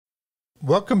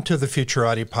Welcome to the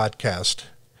Futurati podcast.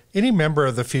 Any member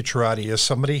of the Futurati is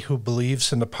somebody who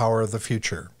believes in the power of the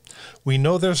future. We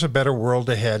know there's a better world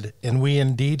ahead, and we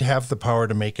indeed have the power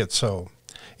to make it so.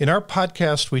 In our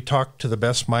podcast, we talk to the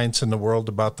best minds in the world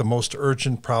about the most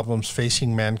urgent problems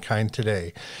facing mankind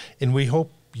today, and we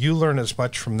hope you learn as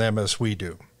much from them as we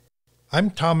do.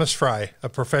 I'm Thomas Fry, a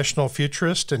professional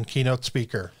futurist and keynote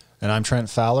speaker. And I'm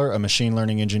Trent Fowler, a machine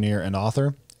learning engineer and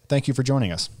author. Thank you for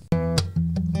joining us.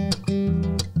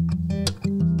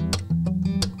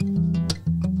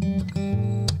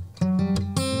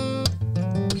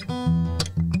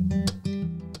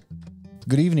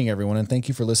 Good evening, everyone, and thank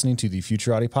you for listening to the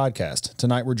Futurati podcast.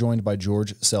 Tonight, we're joined by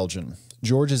George Selgin.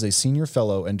 George is a senior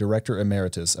fellow and director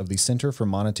emeritus of the Center for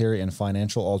Monetary and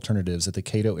Financial Alternatives at the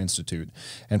Cato Institute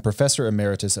and professor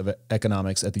emeritus of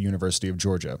economics at the University of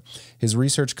Georgia. His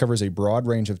research covers a broad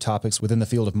range of topics within the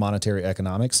field of monetary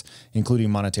economics, including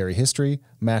monetary history,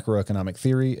 macroeconomic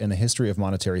theory, and the history of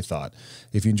monetary thought.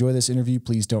 If you enjoy this interview,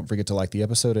 please don't forget to like the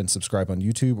episode and subscribe on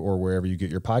YouTube or wherever you get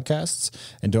your podcasts.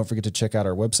 And don't forget to check out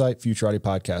our website,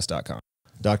 futuratipodcast.com.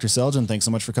 Dr. Selgin, thanks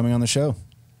so much for coming on the show.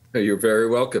 Hey, you're very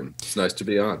welcome. It's nice to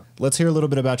be on. Let's hear a little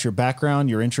bit about your background,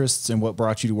 your interests, and what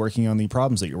brought you to working on the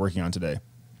problems that you're working on today.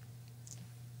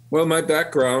 Well, my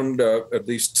background, at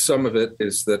least some of it,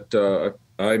 is that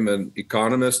I'm an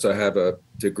economist. I have a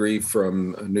degree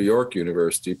from New York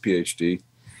University, PhD,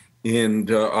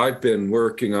 and I've been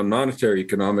working on monetary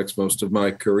economics most of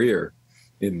my career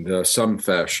in some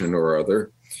fashion or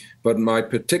other. But my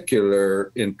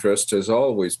particular interest has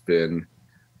always been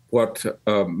what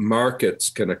markets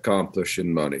can accomplish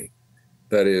in money.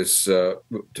 That is, to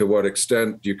what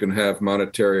extent you can have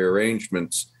monetary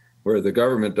arrangements where the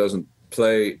government doesn't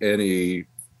play any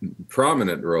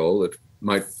prominent role. It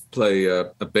might play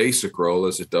a basic role,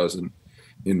 as it does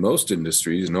in most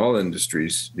industries, in all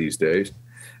industries these days.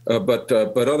 But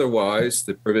otherwise,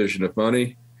 the provision of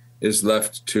money is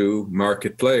left to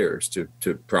market players,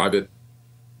 to private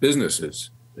businesses,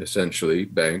 essentially,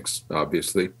 banks,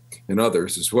 obviously, and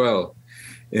others as well.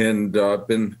 And I've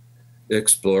been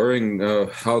exploring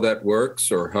how that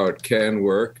works or how it can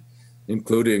work,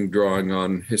 including drawing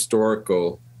on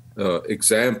historical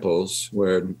examples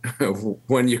where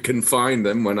when you can find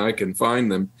them, when I can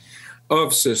find them,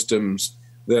 of systems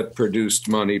that produced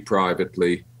money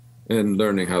privately and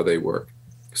learning how they work.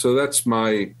 So that's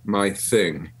my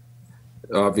thing.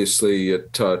 Obviously,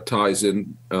 it ties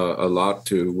in a lot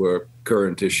to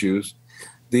current issues.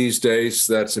 These days,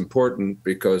 that's important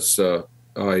because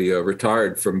I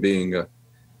retired from being a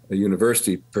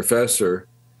university professor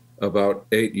about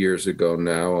 8 years ago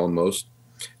now, almost,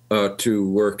 to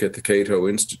work at the Cato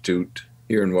Institute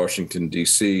here in Washington,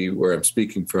 D.C., where I'm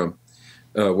speaking from,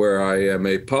 where I am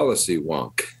a policy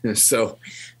wonk.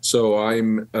 So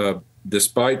I'm,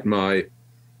 despite my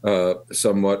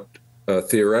somewhat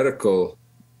theoretical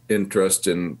interest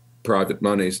in private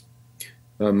monies,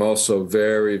 I'm also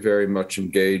very, very much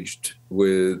engaged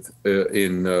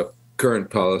in current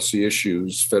policy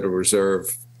issues, Federal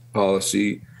Reserve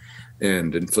policy,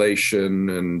 and inflation,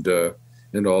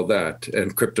 and all that.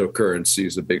 And cryptocurrency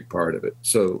is a big part of it.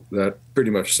 So that pretty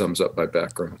much sums up my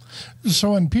background.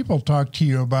 So when people talk to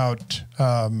you about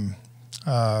kind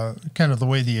of the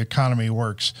way the economy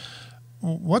works,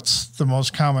 what's the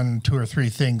most common 2 or 3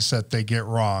 things that they get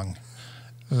wrong?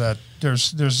 That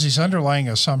there's these underlying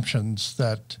assumptions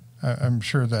that I'm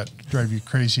sure that drive you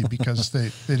crazy because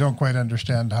they don't quite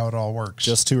understand how it all works.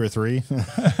 Just 2 or 3?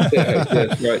 Yeah,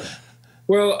 that's right.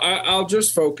 Well, I'll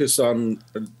just focus on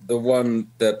the one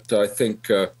that I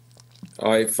think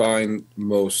I find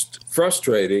most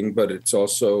frustrating, but it's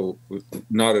also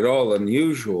not at all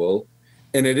unusual,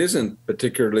 and it isn't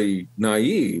particularly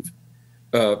naive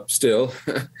still.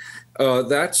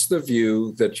 That's the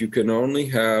view that you can only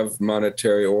have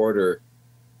monetary order,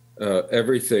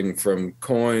 everything from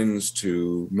coins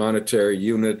to monetary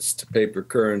units to paper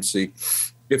currency,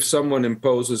 if someone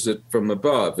imposes it from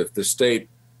above, if the state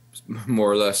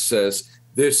more or less says,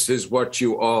 this is what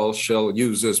you all shall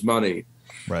use as money.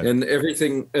 Right. And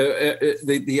everything,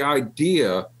 the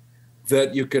idea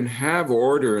that you can have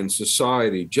order in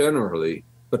society generally,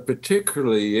 but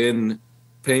particularly in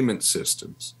payment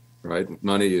systems, right?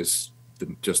 Money is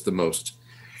just the most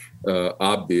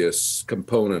obvious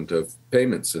component of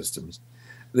payment systems.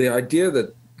 The idea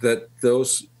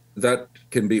that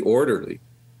can be orderly,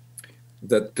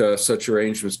 that such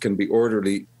arrangements can be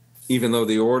orderly, even though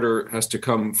the order has to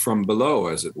come from below,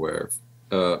 as it were,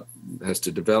 has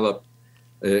to develop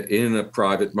in a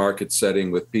private market setting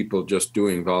with people just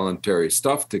doing voluntary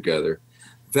stuff together.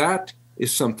 That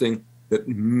is something that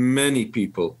many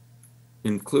people,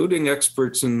 including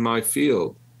experts in my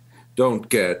field, don't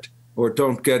get, or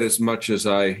don't get as much as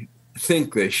I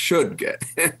think they should get.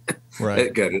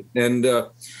 Right. Get it.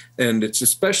 And it's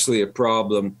especially a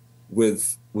problem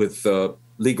with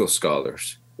legal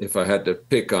scholars. If I had to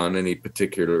pick on any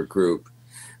particular group,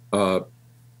 I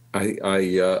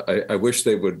wish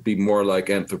they would be more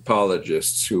like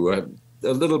anthropologists who are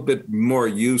a little bit more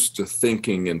used to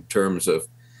thinking in terms of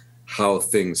how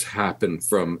things happen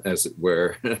from, as it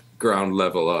were, ground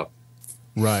level up.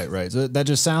 Right. So that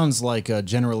just sounds like a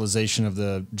generalization of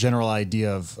the general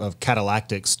idea of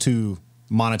catalactics to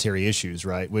monetary issues,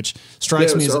 right? Which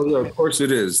strikes me as... of course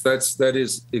it is. That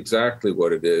is exactly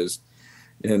what it is.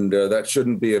 And that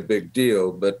shouldn't be a big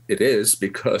deal, but it is,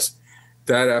 because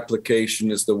that application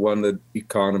is the one that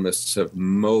economists have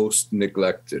most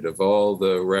neglected of all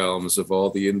the realms, of all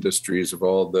the industries, of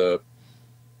all the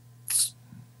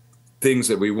things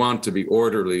that we want to be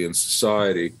orderly in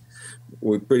society.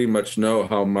 We pretty much know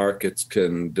how markets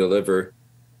can deliver,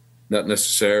 not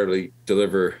necessarily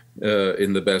deliver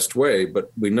in the best way,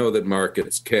 but we know that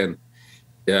markets can,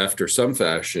 after some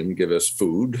fashion, give us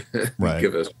food, right.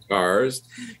 give us cars,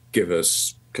 give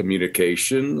us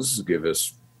communications, give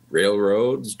us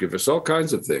railroads, give us all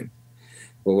kinds of things.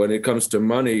 But when it comes to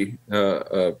money,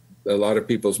 a lot of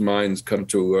people's minds come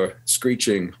to a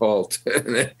screeching halt,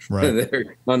 and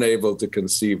they're unable to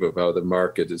conceive of how the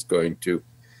market is going to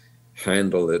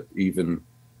handle it,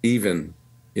 even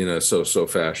in a so-so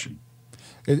fashion.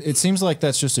 It seems like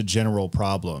that's just a general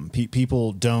problem.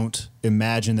 People don't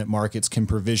imagine that markets can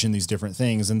provision these different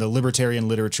things. And the libertarian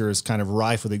literature is kind of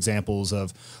rife with examples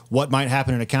of what might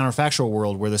happen in a counterfactual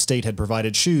world where the state had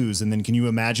provided shoes. And then can you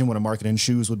imagine what a market in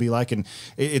shoes would be like? And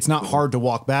it's not hard to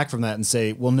walk back from that and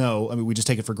say, well, no, I mean, we just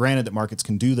take it for granted that markets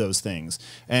can do those things.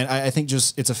 And I think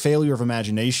just it's a failure of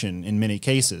imagination in many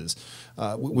cases.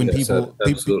 When people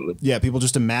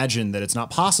just imagine that it's not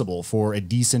possible for a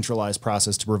decentralized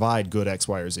process to provide good X,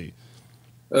 Y, or Z.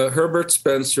 Herbert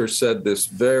Spencer said this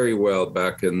very well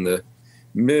back in the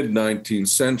mid-19th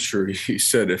century. He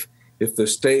said if the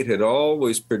state had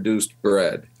always produced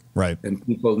bread, right, and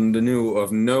people knew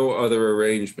of no other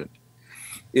arrangement,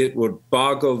 it would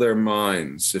boggle their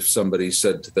minds if somebody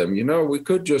said to them, we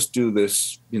could just do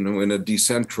this, in a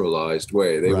decentralized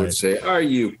way. They would say, are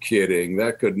you kidding?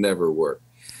 That could never work.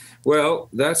 Well,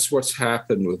 that's what's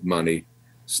happened with money.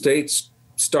 States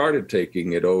started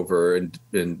taking it over and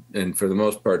for the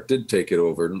most part did take it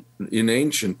over in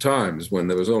ancient times when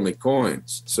there was only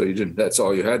coins. So that's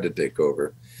all you had to take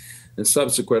over. And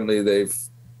subsequently they've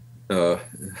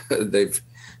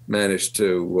managed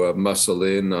to muscle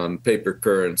in on paper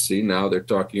currency. Now they're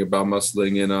talking about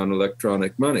muscling in on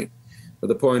electronic money. But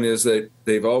the point is that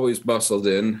they've always muscled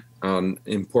in on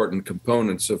important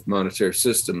components of monetary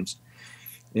systems.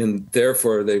 And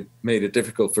therefore, they made it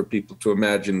difficult for people to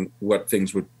imagine what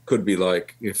things could be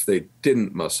like if they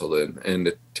didn't muscle in. And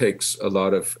it takes a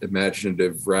lot of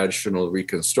imaginative, rational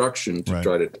reconstruction to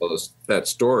try to tell us that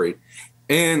story.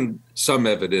 And some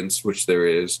evidence, which there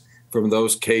is, from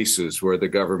those cases where the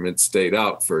government stayed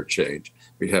out for a change.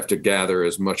 We have to gather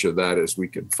as much of that as we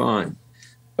can find,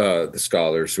 the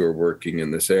scholars who are working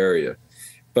in this area.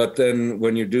 But then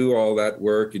when you do all that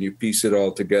work and you piece it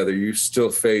all together, you still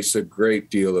face a great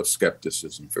deal of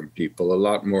skepticism from people, a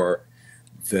lot more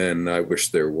than I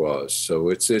wish there was. So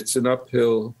it's an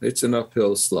uphill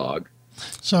slog.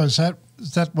 So is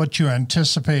that what you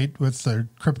anticipate with the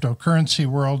cryptocurrency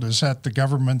world? Is that the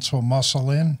governments will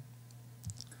muscle in?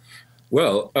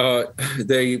 Well,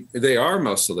 they are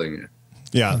muscling in.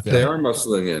 Yeah, they are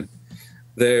muscling in.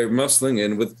 They're muscling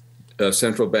in with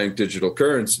central bank digital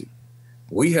currency.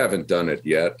 We haven't done it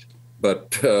yet,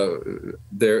 but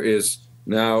there is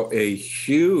now a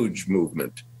huge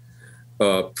movement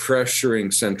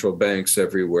pressuring central banks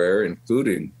everywhere,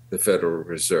 including the Federal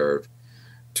Reserve,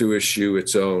 to issue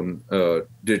its own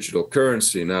digital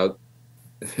currency. Now,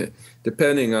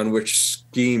 depending on which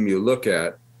scheme you look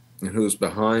at and who's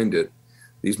behind it,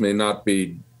 these may not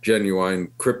be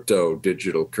genuine crypto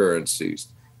digital currencies,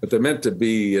 but they're meant to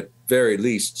be at very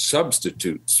least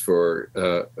substitutes for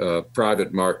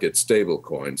private market stable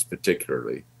coins,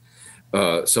 particularly,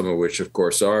 some of which, of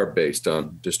course, are based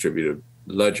on distributed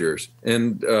ledgers.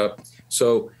 And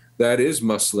so that is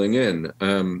muscling in.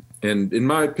 And in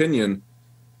my opinion,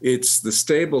 it's the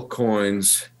stable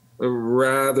coins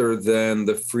rather than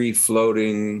the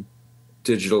free-floating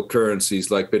digital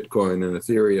currencies like Bitcoin and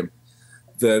Ethereum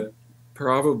that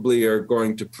probably are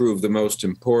going to prove the most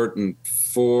important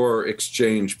for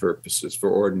exchange purposes,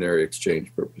 for ordinary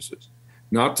exchange purposes.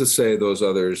 Not to say those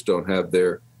others don't have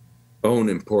their own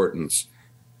importance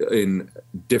in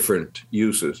different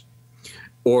uses.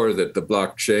 or that the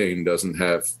blockchain doesn't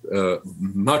have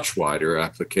much wider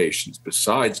applications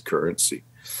besides currency,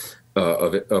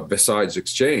 besides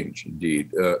exchange,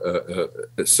 indeed.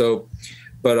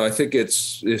 But I think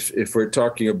it's, if we're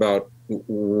talking about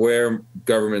where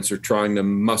governments are trying to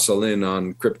muscle in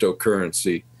on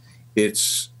cryptocurrency,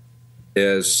 it's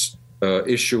as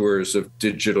issuers of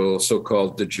digital,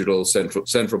 so-called digital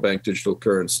central bank digital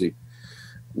currency,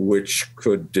 which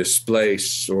could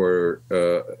displace or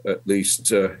at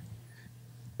least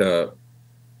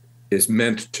is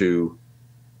meant to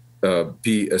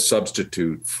be a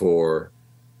substitute for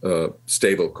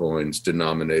stable coins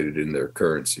denominated in their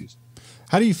currencies.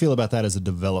 How do you feel about that as a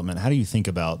development? How do you think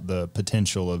about the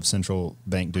potential of central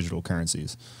bank digital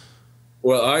currencies?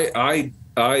 Well, I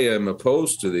am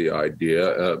opposed to the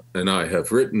idea, and I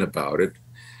have written about it.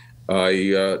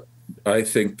 I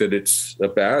think that it's a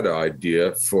bad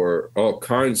idea for all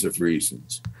kinds of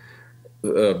reasons.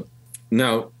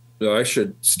 Now, I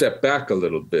should step back a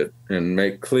little bit and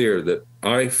make clear that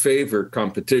I favor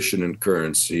competition in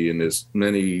currency in as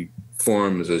many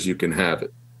forms as you can have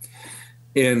it.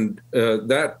 And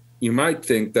that, you might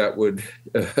think that would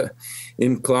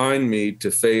incline me to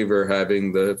favor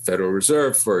having the Federal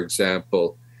Reserve, for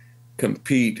example,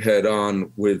 compete head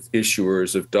on with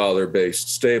issuers of dollar-based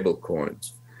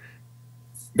stablecoins.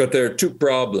 But there are two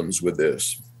problems with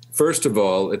this. First of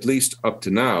all, at least up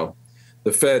to now,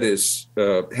 the Fed is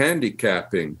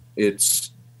handicapping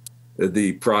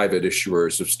the private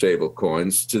issuers of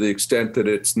stablecoins to the extent that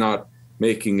it's not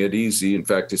making it easy. In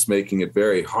fact, it's making it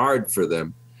very hard for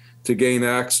them to gain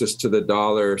access to the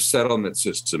dollar settlement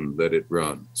system that it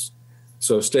runs.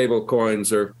 So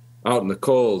stablecoins are out in the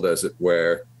cold, as it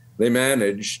were. They have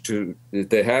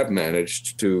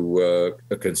managed to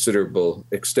a considerable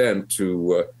extent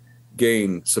to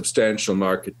gain substantial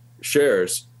market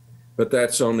shares, but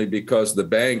that's only because the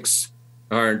banks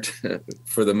aren't,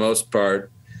 for the most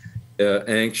part,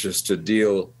 anxious to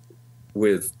deal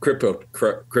with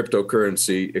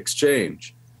cryptocurrency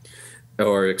exchange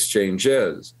or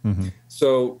exchanges. Mm-hmm.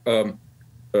 So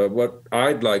what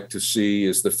I'd like to see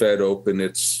is the Fed open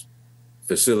its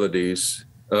facilities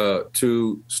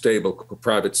to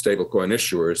private stablecoin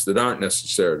issuers that aren't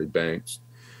necessarily banks,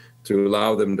 to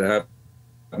allow them to have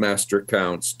master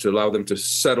accounts, to allow them to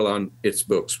settle on its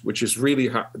books, which is really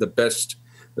the best.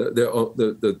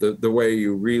 The way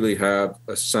you really have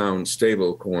a sound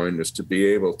stablecoin is to be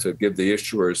able to give the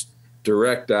issuers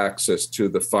direct access to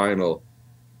the final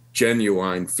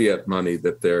genuine fiat money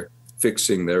that they're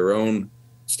fixing their own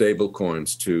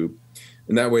stablecoins to.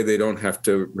 And that way they don't have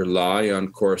to rely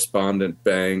on correspondent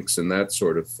banks and that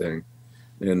sort of thing.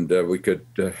 And we could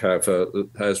have,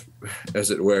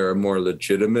 as it were, a more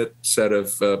legitimate set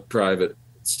of private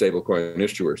stablecoin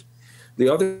issuers. The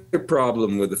other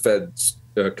problem with the Fed's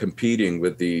competing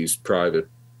with these private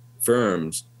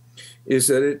firms is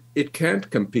that it can't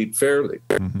compete fairly.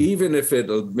 Mm-hmm. Even if it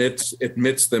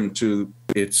admits them to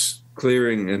its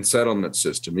clearing and settlement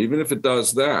system, even if it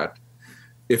does that,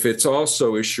 if it's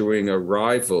also issuing a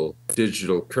rival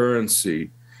digital currency,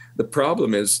 the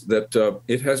problem is that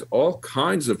it has all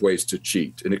kinds of ways to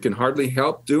cheat, and it can hardly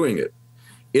help doing it.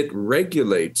 It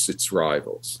regulates its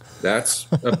rivals. That's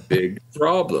a big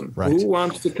problem. Right. Who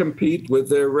wants to compete with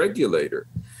their regulator?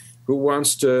 Who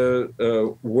wants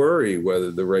to worry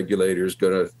whether the regulator is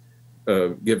going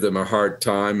to give them a hard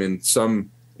time in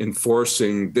some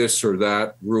enforcing this or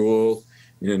that rule,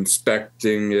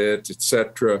 inspecting it,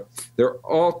 etc.? There are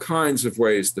all kinds of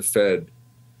ways the Fed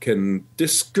can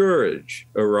discourage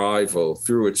a rival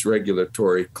through its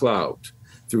regulatory clout,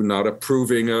 through not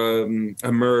approving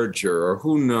a merger, or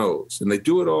who knows. And they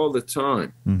do it all the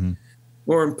time. Mm-hmm.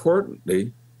 More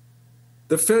importantly,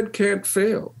 the Fed can't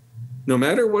fail, no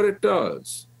matter what it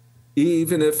does.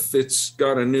 Even if it's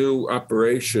got a new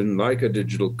operation like a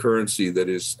digital currency that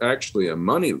is actually a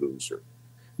money loser,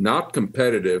 not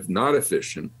competitive, not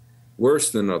efficient, worse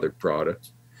than other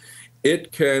products,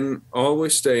 it can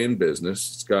always stay in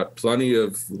business. It's got plenty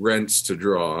of rents to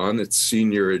draw on. Its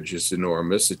seigniorage is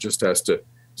enormous. It just has to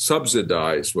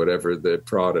subsidize whatever the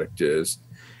product is.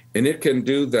 And it can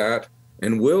do that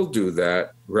and will do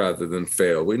that rather than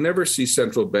fail. We never see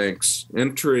central banks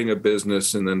entering a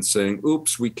business and then saying,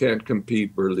 oops, we can't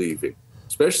compete, we're leaving,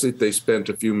 especially if they spent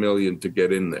a few million to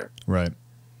get in there. Right.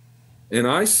 And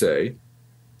I say,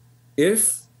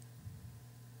 if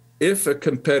a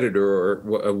competitor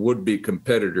or a would-be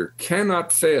competitor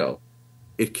cannot fail,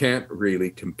 it can't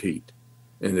really compete,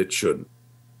 and it shouldn't.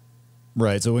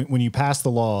 Right. So when you pass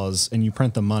the laws and you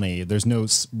print the money, there's no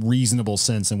reasonable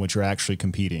sense in which you're actually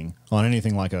competing on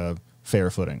anything like a fair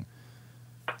footing.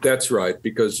 That's right,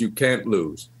 because you can't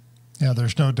lose. Yeah,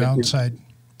 there's no downside.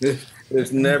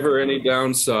 There's never any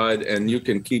downside, and you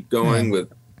can keep going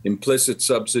with implicit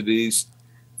subsidies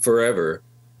forever.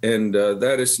 And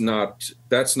that's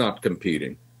not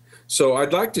competing. So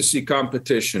I'd like to see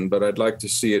competition, but I'd like to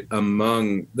see it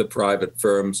among the private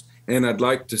firms, and I'd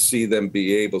like to see them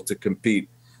be able to compete.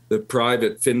 The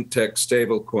private fintech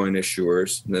stablecoin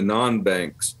issuers, the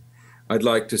non-banks, I'd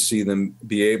like to see them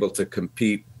be able to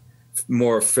compete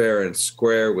more fair and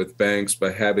square with banks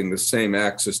by having the same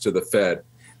access to the Fed,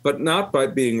 but not by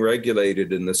being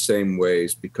regulated in the same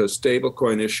ways, because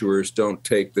stablecoin issuers don't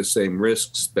take the same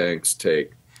risks banks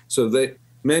take. So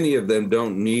many of them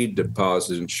don't need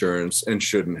deposit insurance and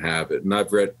shouldn't have it. And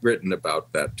I've written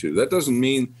about that too. That doesn't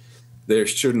mean there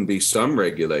shouldn't be some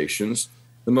regulations.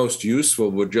 The most useful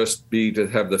would just be to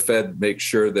have the Fed make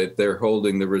sure that they're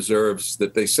holding the reserves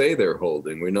that they say they're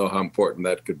holding. We know how important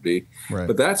that could be. Right.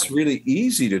 But that's really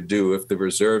easy to do if the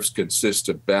reserves consist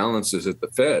of balances at the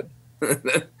Fed.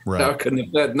 Right. How can the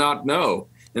Fed not know?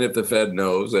 And if the Fed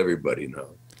knows, everybody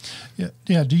knows.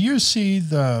 Yeah. Do you see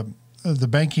the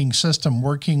banking system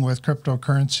working with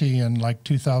cryptocurrency in like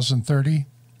 2030?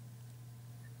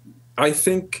 I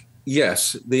think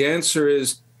yes. The answer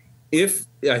is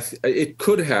it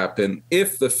could happen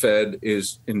if the Fed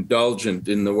is indulgent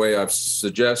in the way I've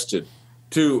suggested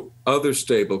to other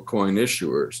stablecoin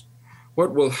issuers.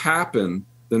 What will happen,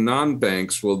 the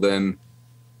non-banks will then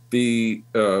be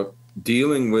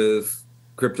dealing with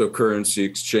cryptocurrency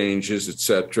exchanges, et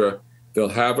cetera. They'll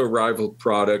have a rival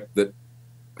product that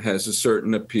has a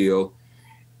certain appeal.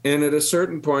 And at a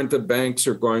certain point, the banks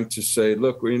are going to say,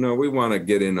 look, we want to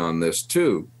get in on this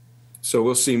too. So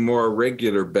we'll see more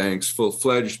regular banks,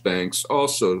 full-fledged banks,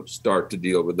 also start to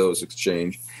deal with those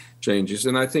changes.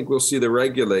 And I think we'll see the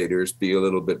regulators be a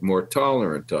little bit more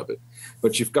tolerant of it.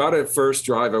 But you've got to first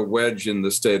drive a wedge in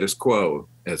the status quo,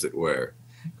 as it were.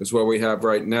 Because what we have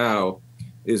right now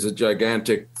is a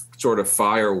gigantic sort of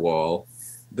firewall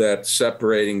that's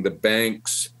separating the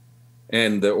banks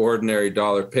and the ordinary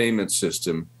dollar payment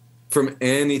system from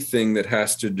anything that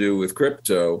has to do with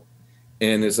crypto,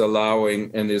 and is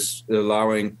allowing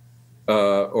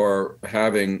or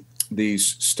having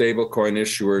these stablecoin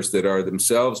issuers that are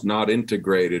themselves not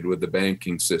integrated with the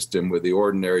banking system, with the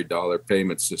ordinary dollar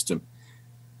payment system,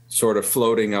 sort of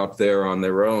floating out there on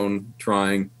their own,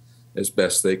 trying as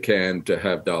best they can to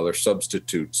have dollar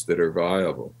substitutes that are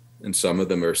viable. And some of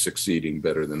them are succeeding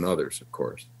better than others, of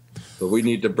course. But we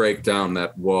need to break down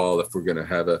that wall if we're going to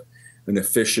have an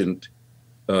efficient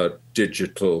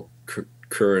digital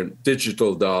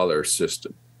dollar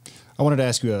system. I wanted to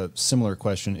ask you a similar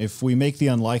question. If we make the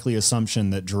unlikely assumption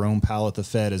that Jerome Powell at the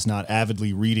Fed is not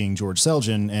avidly reading George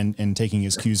Selgin and taking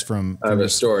his cues from I have a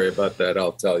story about that.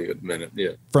 I'll tell you in a minute.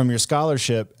 Yeah. From your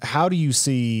scholarship, how do you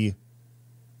see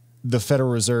the Federal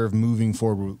Reserve moving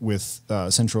forward with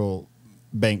central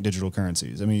bank digital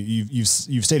currencies? I mean, you've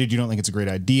stated you don't think it's a great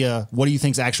idea. What do you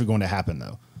think is actually going to happen,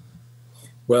 though?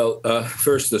 Well,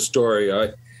 first the story.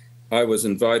 I was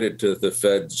invited to the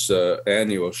Fed's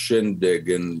annual shindig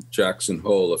in Jackson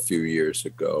Hole a few years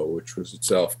ago, which was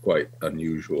itself quite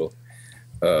unusual,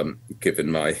 given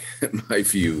my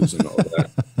views and all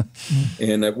that.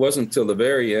 And it wasn't until the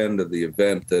very end of the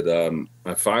event that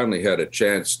I finally had a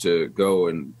chance to go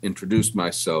and introduce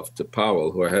myself to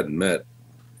Powell, who I hadn't met.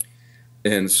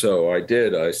 And so I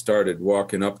did. I started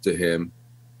walking up to him,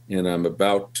 and I'm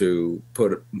about to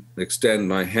extend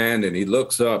my hand, and he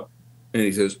looks up and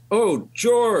he says, "Oh,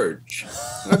 George,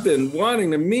 I've been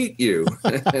wanting to meet you."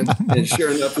 and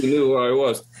sure enough, he knew who I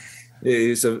was.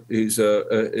 He's a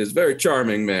very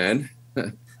charming man.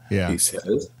 Yeah, he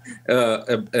says,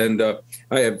 and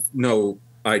I have no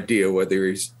idea whether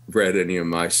he's read any of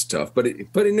my stuff, but he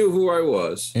knew who I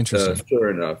was. Interesting.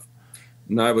 Sure enough.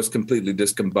 And I was completely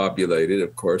discombobulated,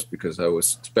 of course, because I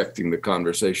was expecting the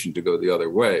conversation to go the other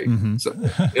way. Mm-hmm. So,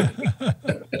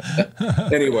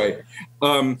 anyway,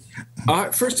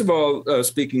 first of all,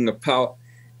 speaking of Powell,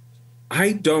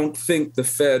 I don't think the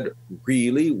Fed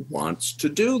really wants to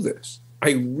do this.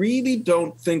 I really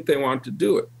don't think they want to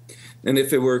do it. And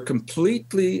if it were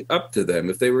completely up to them,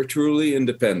 if they were truly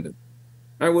independent,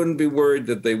 I wouldn't be worried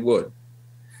that they would.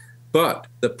 But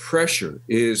the pressure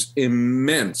is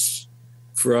immense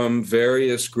from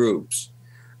various groups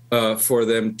for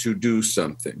them to do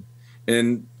something.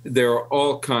 And there are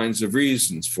all kinds of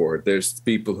reasons for it. There's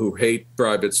people who hate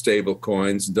private stable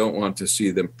coins and don't want to see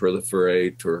them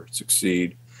proliferate or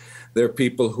succeed. There are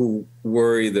people who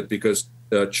worry that because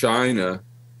China,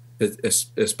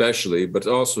 especially, but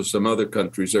also some other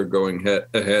countries are going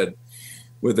ahead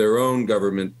with their own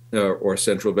government or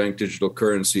central bank digital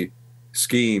currency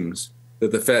schemes,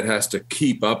 that the Fed has to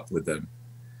keep up with them.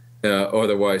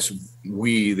 Otherwise,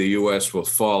 we, the U.S., will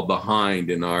fall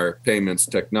behind in our payments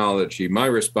technology. My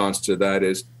response to that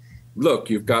is, look,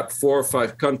 you've got 4 or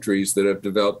 5 countries that have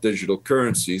developed digital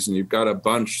currencies, and you've got a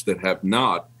bunch that have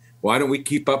not. Why don't we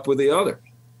keep up with the others?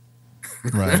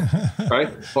 Right. Right?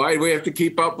 Why do we have to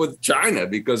keep up with China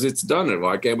because it's done it?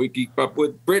 Why can't we keep up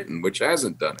with Britain, which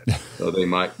hasn't done it? So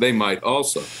they might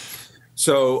also.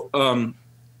 So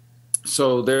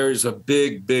so there's a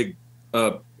big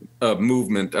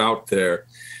movement out there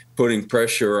putting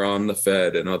pressure on the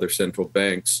Fed and other central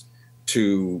banks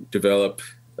to develop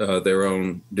their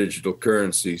own digital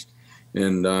currencies.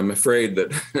 And I'm afraid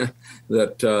that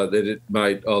that it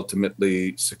might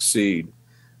ultimately succeed.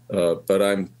 But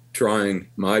I'm trying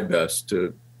my best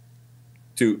to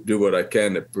do what I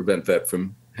can to prevent that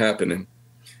from happening.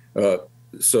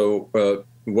 So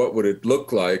what would it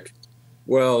look like?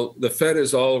 Well, the Fed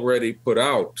has already put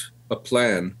out a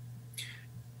plan,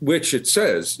 which it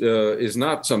says is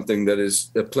not something that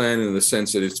is a plan in the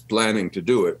sense that it's planning to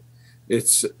do it.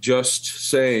 It's just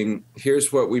saying,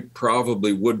 here's what we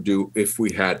probably would do if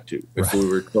we had to, if we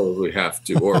were told we have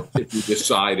to, or if we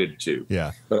decided to.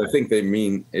 Yeah. But I think they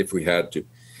mean if we had to.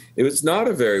 It was not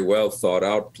a very well thought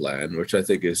out plan, which I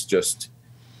think is just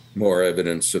more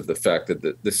evidence of the fact that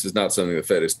this is not something the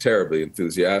Fed is terribly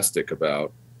enthusiastic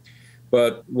about.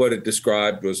 But what it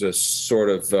described was a sort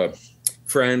of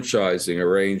franchising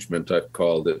arrangement, I've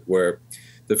called it, where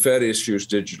the Fed issues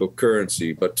digital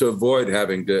currency, but to avoid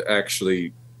having to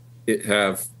actually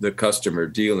have the customer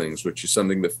dealings, which is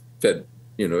something the Fed,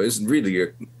 isn't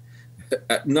really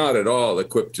not at all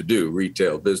equipped to do,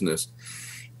 retail business.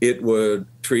 It would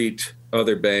treat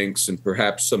other banks and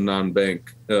perhaps some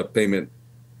non-bank payment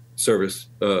service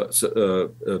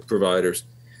providers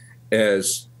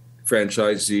as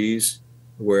franchisees,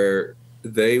 where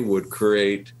they would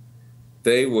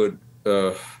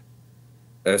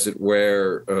as it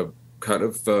were, kind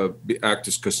of act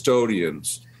as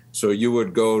custodians. So you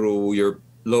would go to your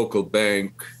local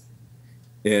bank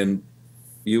and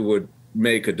you would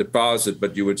make a deposit,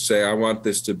 but you would say, I want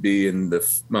this to be in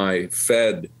my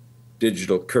Fed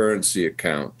digital currency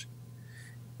account.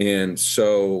 And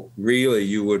so really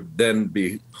you would then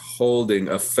be holding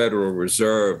a Federal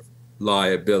Reserve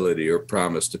liability or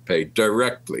promise to pay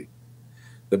directly.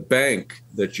 The bank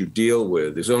that you deal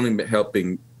with is only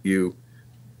helping you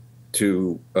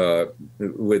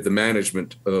with the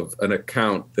management of an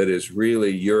account that is really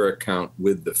your account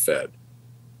with the Fed,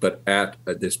 but at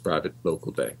this private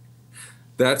local bank.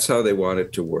 That's how they want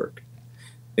it to work.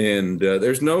 And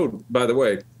by the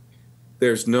way,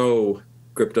 there's no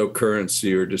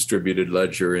cryptocurrency or distributed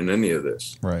ledger in any of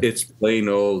this. Right. It's plain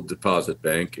old deposit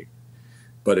banking,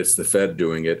 but it's the Fed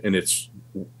doing it, and it's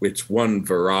one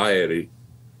variety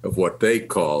of what they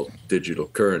call digital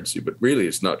currency, but really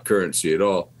it's not currency at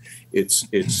all. It's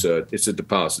a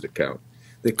deposit account.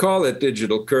 They call it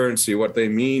digital currency. What they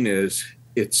mean is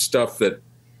it's stuff that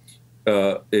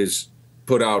is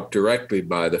put out directly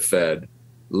by the Fed,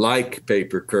 like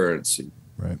paper currency.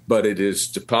 Right. But it is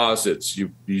deposits.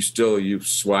 You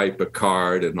swipe a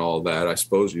card and all that. I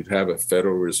suppose you'd have a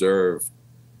Federal Reserve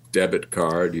debit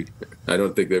card. I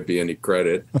don't think there'd be any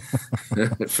credit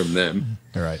from them.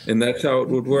 All right. And that's how it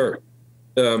would work.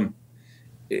 So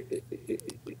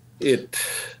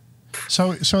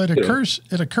it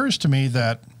occurs to me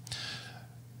that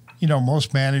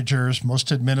most managers,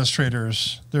 most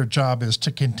administrators, their job is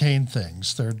to contain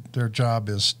things. Their job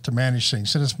is to manage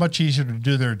things, and it's much easier to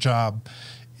do their job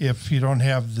if you don't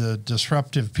have the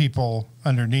disruptive people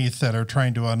underneath that are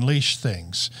trying to unleash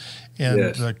things. And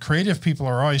yes. The creative people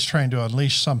are always trying to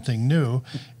unleash something new,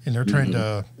 and they're trying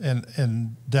to,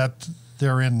 and that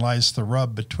therein lies the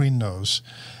rub between those.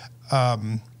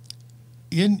 In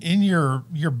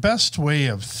your best way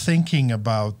of thinking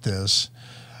about this,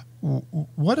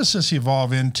 what does this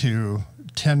evolve into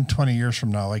 10, 20 years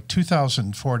from now? Like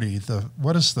 2040,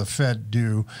 what does the Fed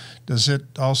do? Does it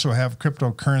also have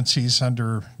cryptocurrencies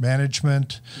under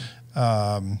management?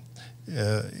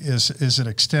 Is it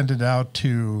extended out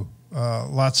to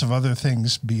lots of other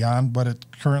things beyond what it's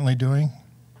currently doing?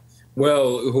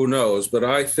 Well, who knows? But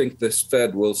I think this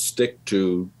Fed will stick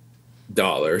to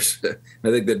dollars. I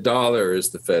think the dollar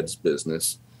is the Fed's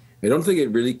business. I don't think it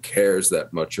really cares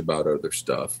that much about other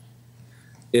stuff.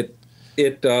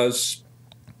 It does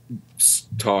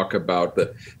talk about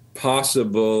the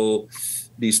possible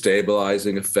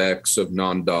destabilizing effects of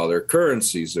non-dollar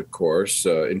currencies, of course,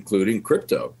 including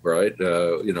crypto, right?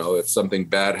 If something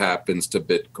bad happens to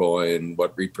Bitcoin,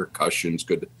 what repercussions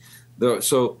could...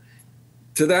 So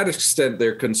to that extent,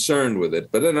 they're concerned with it,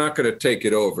 but they're not going to take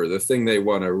it over. The thing they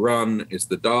want to run is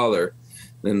the dollar.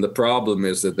 And the problem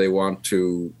is that they want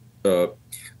to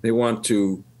they want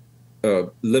to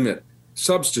limit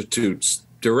substitutes,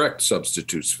 direct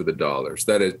substitutes for the dollars.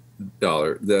 That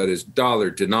is dollar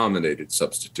denominated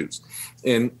substitutes,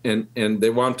 and they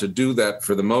want to do that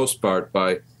for the most part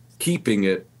by keeping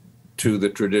it to the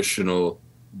traditional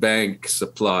bank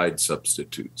supplied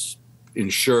substitutes,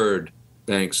 insured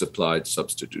bank supplied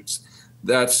substitutes.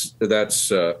 That's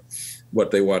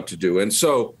what they want to do. And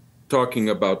so, talking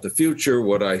about the future,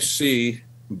 what I see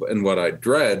and what I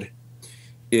dread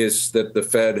is that the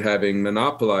Fed, having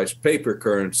monopolized paper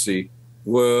currency,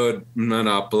 would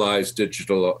monopolize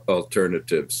digital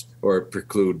alternatives or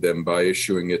preclude them by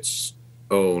issuing its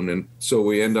own. And so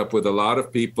we end up with a lot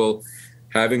of people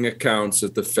having accounts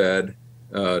at the Fed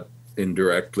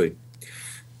indirectly.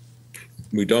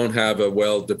 We don't have a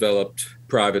well-developed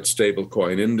private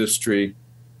stablecoin industry.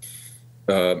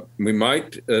 We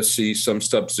might see some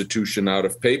substitution out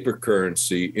of paper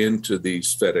currency into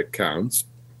these Fed accounts,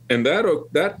 and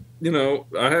that you know,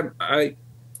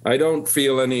 I don't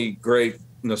feel any great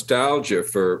nostalgia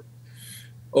for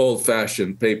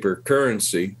old-fashioned paper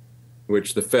currency,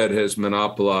 which the Fed has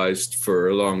monopolized for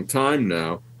a long time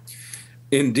now.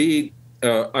 Indeed,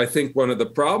 I think one of the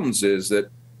problems is that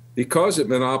because it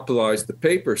monopolized the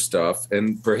paper stuff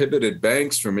and prohibited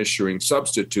banks from issuing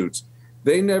substitutes,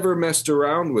 they never messed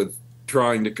around with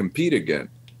trying to compete again.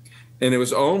 And it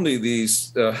was only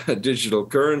these digital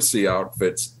currency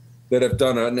outfits that have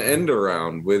done an end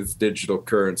around with digital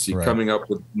currency, right, coming up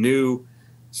with new,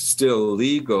 still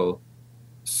legal,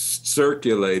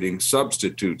 circulating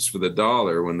substitutes for the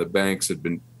dollar when the banks had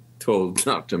been told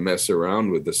not to mess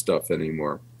around with the stuff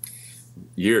anymore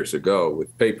years ago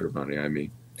with paper money, I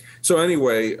mean. So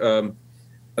anyway,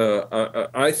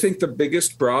 I think the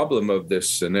biggest problem of this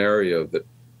scenario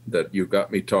that you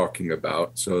got me talking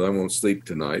about, so I won't sleep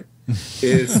tonight,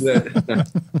 is that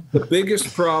the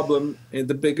biggest problem and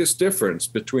the biggest difference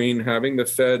between having the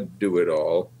Fed do it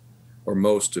all, or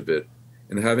most of it,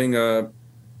 and having a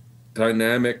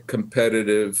dynamic,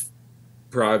 competitive,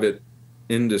 private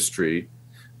industry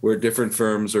where different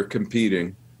firms are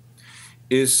competing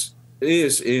is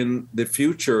in the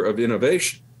future of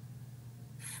innovation.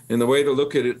 And the way to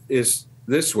look at it is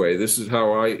this way. This is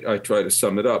how I try to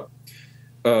sum it up.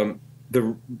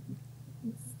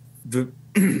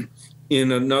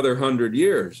 In another 100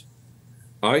 years,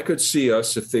 I could see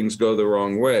us, if things go the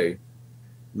wrong way,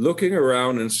 looking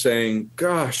around and saying,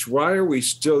 gosh, why are we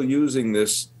still using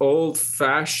this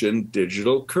old-fashioned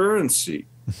digital currency?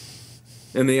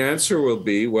 And the answer will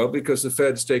be, well, because the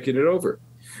Fed's taking it over.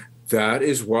 That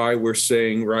is why we're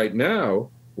saying right now,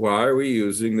 why are we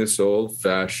using this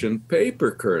old-fashioned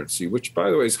paper currency, which, by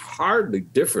the way, is hardly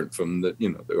different from the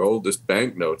oldest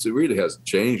banknotes. It really hasn't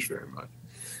changed very much.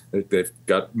 They've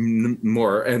got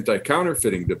more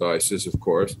anti-counterfeiting devices, of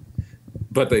course,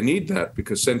 but they need that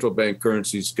because central bank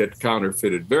currencies get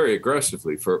counterfeited very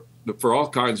aggressively for all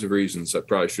kinds of reasons I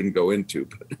probably shouldn't go into,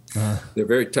 but they're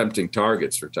very tempting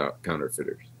targets for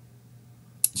counterfeiters.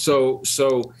 So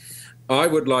I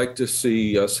would like to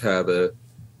see us have a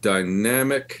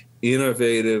dynamic,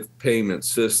 innovative payment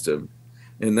system,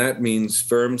 and that means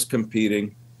firms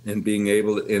competing and being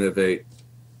able to innovate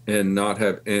and not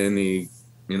have any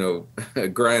a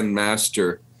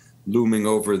grandmaster looming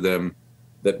over them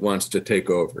that wants to take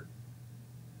over.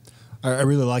 I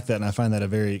really like that, and I find that a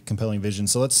very compelling vision.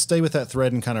 So let's stay with that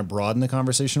thread and kind of broaden the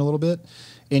conversation a little bit.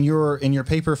 In your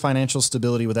paper, Financial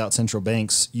Stability Without Central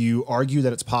Banks, you argue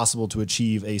that it's possible to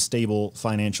achieve a stable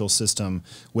financial system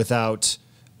without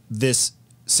this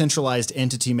centralized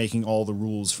entity making all the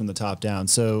rules from the top down.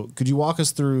 So could you walk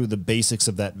us through the basics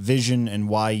of that vision and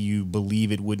why you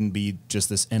believe it wouldn't be just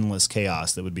this endless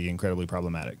chaos that would be incredibly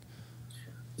problematic?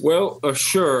 Well,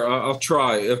 sure, I'll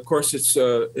try. Of course, it's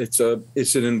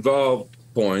an involved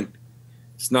point.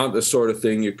 It's not the sort of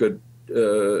thing you could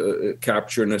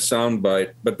capture in a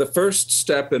soundbite. But the first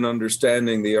step in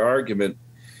understanding the argument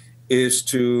is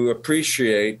to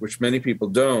appreciate, which many people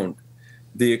don't,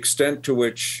 the extent to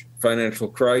which financial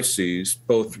crises,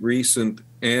 both recent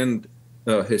and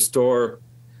historic,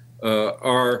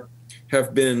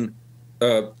 have been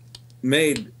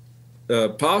made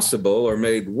possible or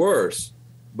made worse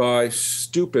by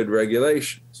stupid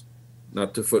regulations.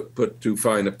 Not to put too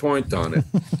fine a point on it,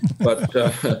 but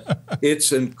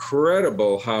it's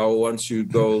incredible how once you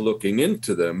go looking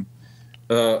into them,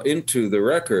 into the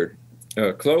record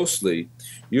closely,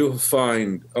 you'll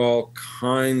find all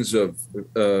kinds of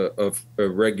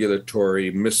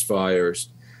regulatory misfires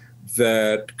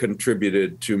that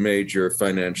contributed to major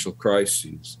financial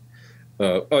crises.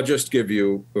 I'll just give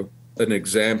you an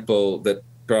example that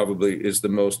probably is the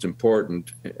most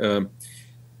important.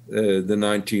 the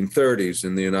 1930s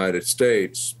in the United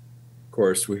States. Of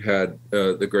course, we had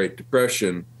the Great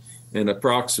Depression, and a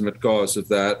proximate cause of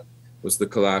that was the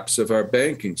collapse of our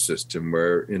banking system,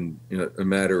 where in a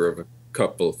matter of a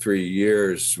couple, 3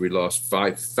 years, we lost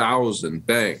 5,000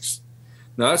 banks.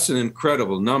 Now, that's an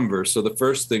incredible number. So the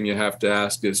first thing you have to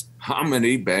ask is, how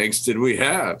many banks did we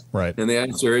have? Right. And the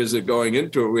answer is that going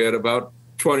into it, we had about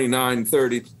 29,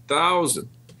 30,000.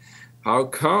 How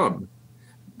come?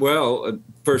 Well,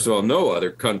 first of all, no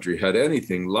other country had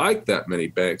anything like that many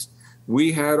banks.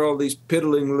 We had all these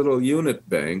piddling little unit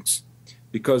banks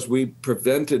because we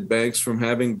prevented banks from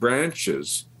having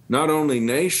branches, not only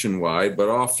nationwide, but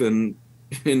often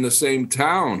in the same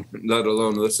town, let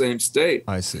alone the same state.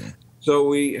 I see. So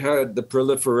we had the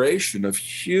proliferation of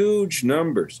huge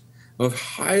numbers of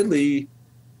highly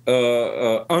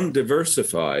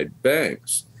undiversified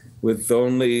banks with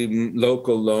only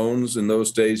local loans. In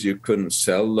those days, you couldn't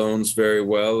sell loans very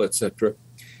well, etc.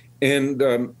 And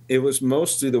it was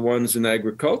mostly the ones in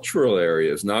agricultural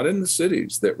areas, not in the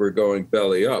cities, that were going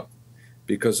belly up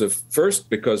because of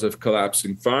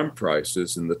collapsing farm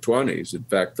prices in the 20s. In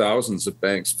fact, thousands of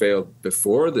banks failed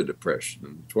before the Depression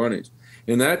in the 20s.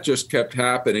 And that just kept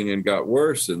happening and got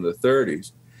worse in the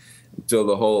 30s until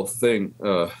the whole thing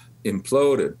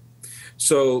imploded.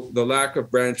 So the lack of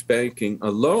branch banking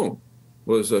alone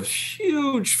was a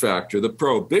huge factor, the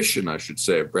prohibition, I should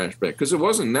say, of branch banking, because it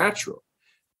wasn't natural.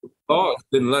 Oh,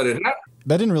 didn't let it happen.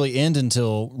 That didn't really end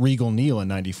until Regal Neal in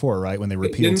 '94, right? When they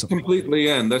repealed. It didn't completely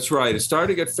end. That's right. It started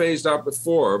to get phased out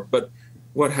before, but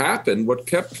what happened, what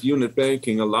kept unit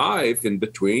banking alive in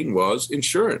between was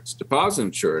insurance, deposit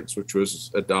insurance, which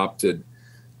was adopted.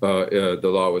 The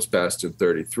law was passed in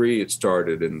 33. It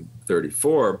started in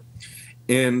 34.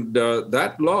 And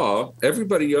that law,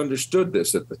 everybody understood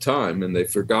this at the time, and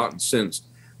they've forgotten since.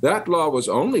 That law was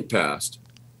only passed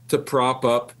to prop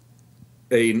up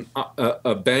a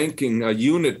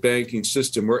unit banking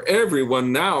system where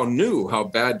everyone now knew how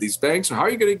bad these banks are. How are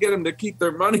you going to get them to keep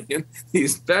their money in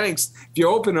these banks? If you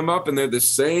open them up and they're the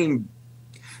same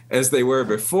as they were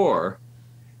before,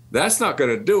 that's not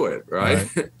going to do it, right?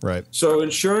 Right. So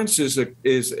insurance is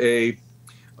a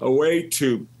way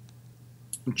to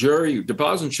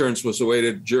deposit insurance was a way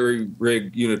to jury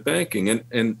rig unit banking,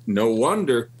 and no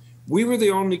wonder. We were the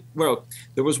only, well,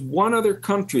 there was one other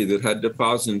country that had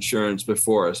deposit insurance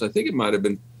before us. I think it might have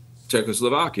been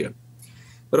Czechoslovakia.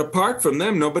 But apart from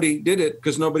them, nobody did it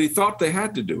because nobody thought they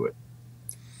had to do it.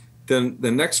 Then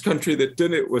the next country that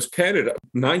did it was Canada,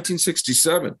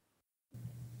 1967.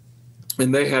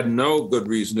 And they had no good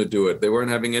reason to do it. They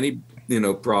weren't having any,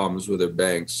 problems with their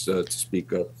banks to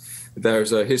speak of.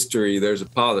 There's a history, there's a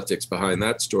politics behind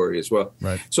that story as well.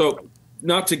 Right. So,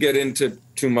 not to get into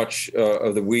too much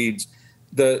of the weeds,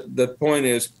 the point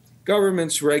is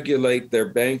governments regulate their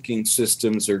banking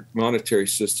systems or monetary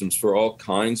systems for all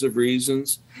kinds of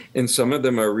reasons, and some of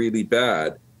them are really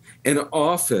bad. And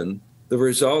often the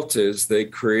result is they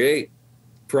create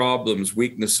problems,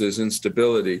 weaknesses,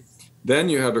 instability. Then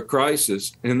you have a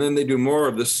crisis, and then they do more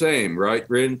of the same, right?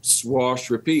 Rinse,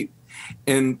 wash, repeat.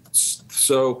 And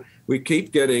so we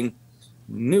keep getting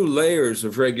new layers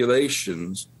of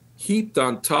regulations heaped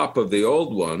on top of the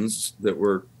old ones that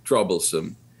were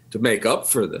troublesome to make up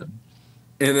for them.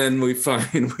 And then we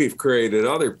find we've created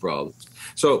other problems.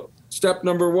 So step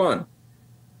number one,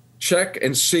 check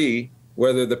and see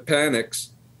whether the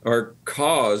panics are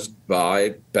caused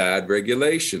by bad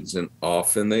regulations, and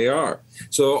often they are.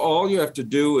 So all you have to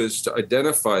do is to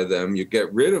identify them. You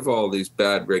get rid of all these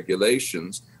bad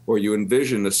regulations, or you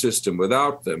envision a system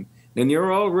without them, and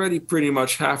you're already pretty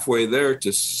much halfway there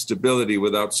to stability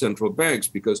without central banks,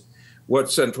 because what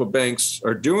central banks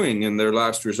are doing in their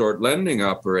last resort lending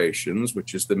operations,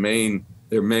 which is their main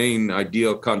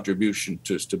ideal contribution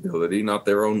to stability, not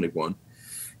their only one,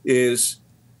 is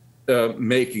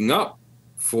making up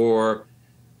for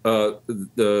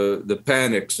the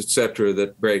panics, et cetera,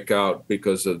 that break out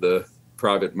because of the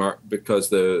private market, because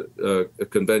the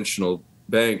conventional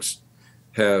banks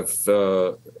have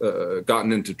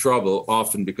gotten into trouble,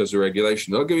 often because of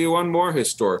regulation. I'll give you one more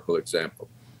historical example.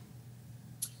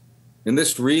 And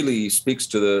this really speaks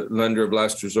to the lender of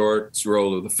last resort's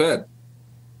role of the Fed.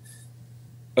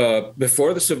 During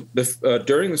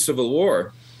the Civil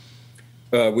War,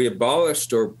 we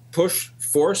abolished or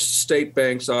forced state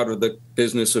banks out of the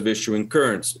business of issuing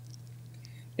currency.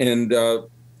 And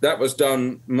that was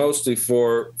done mostly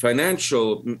for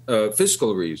fiscal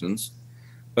reasons,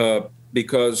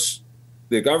 because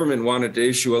the government wanted to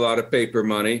issue a lot of paper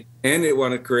money, and it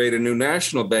wanted to create a new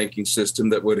national banking system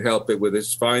that would help it with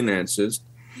its finances.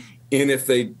 And if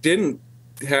they didn't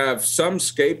have some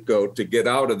scapegoat to get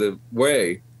out of the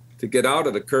way, to get out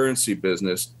of the currency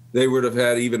business, they would have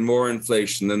had even more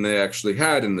inflation than they actually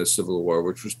had in the Civil War,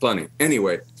 which was plenty.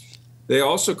 Anyway, they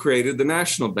also created the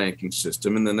national banking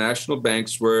system, and the national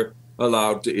banks were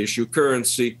allowed to issue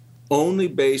currency only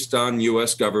based on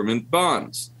U.S. government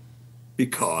bonds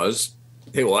because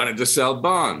they wanted to sell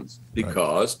bonds,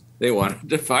 because they wanted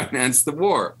to finance the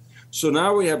war. So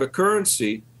now we have a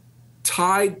currency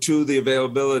tied to the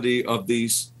availability of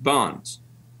these bonds.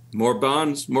 More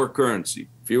bonds, more currency.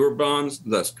 Fewer bonds,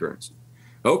 less currency.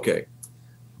 Okay,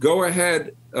 go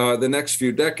ahead the next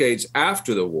few decades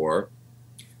after the war,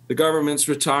 the government's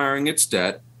retiring its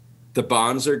debt, the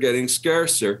bonds are getting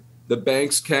scarcer, the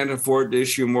banks can't afford to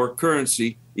issue more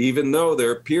currency, even though there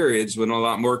are periods when a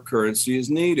lot more currency is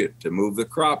needed to move the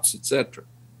crops, etc.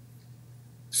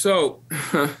 So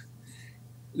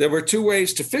there were two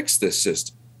ways to fix this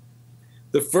system.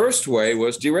 The first way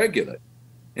was deregulate.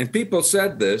 And people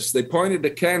said this, they pointed to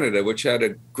Canada, which had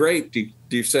a great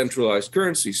decentralized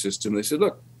currency system. They said,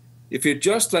 look, if you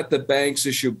just let the banks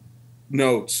issue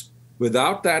notes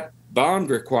without that bond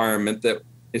requirement that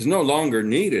is no longer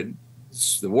needed,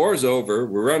 the war's over,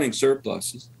 we're running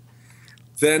surpluses,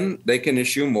 then they can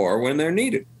issue more when they're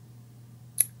needed.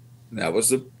 And that was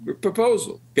the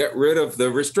proposal. Get rid of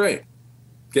the restraint.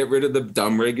 Get rid of the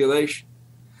dumb regulation.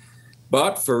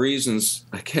 But for reasons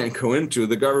I can't go into,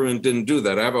 the government didn't do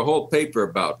that. I have a whole paper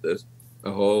about this,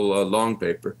 a whole long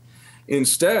paper.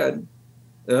 Instead,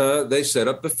 they set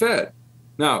up the Fed.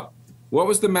 Now, what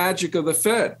was the magic of the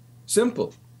Fed?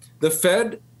 Simple. The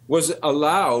Fed was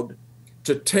allowed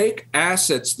to take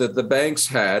assets that the banks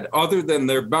had, other than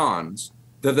their bonds,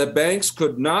 that the banks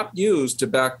could not use to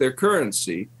back their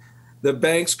currency. The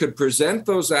banks could present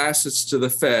those assets to the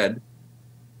Fed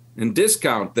and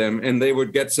discount them, and they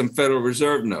would get some Federal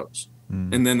Reserve notes,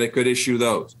 and then they could issue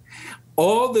those.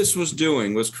 All this was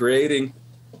doing was creating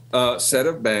a set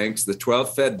of banks, the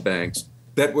 12 Fed banks,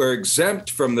 that were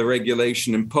exempt from the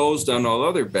regulation imposed on all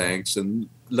other banks and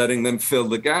letting them fill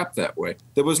the gap that way.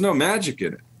 There was no magic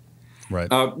in it. Right.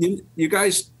 You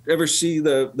guys ever see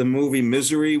the movie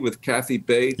Misery with Kathy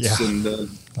Bates? Yeah. And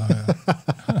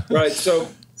right. So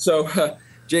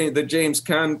the James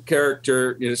Caan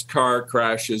character, his car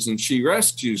crashes and she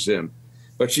rescues him,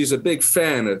 but she's a big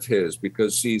fan of his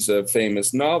because he's a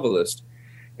famous novelist,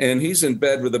 and he's in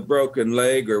bed with a broken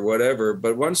leg or whatever.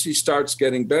 But once he starts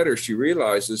getting better, she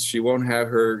realizes she won't have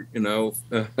her,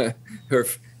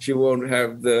 she won't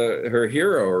have her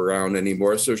hero around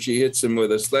anymore. So she hits him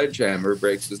with a sledgehammer,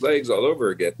 breaks his legs all over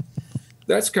again.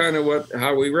 That's kind of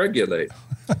how we regulate.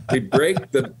 We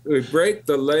break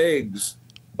the legs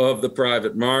of the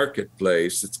private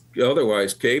marketplace that's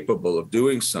otherwise capable of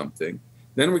doing something.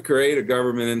 Then we create a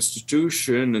government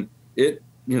institution, and it,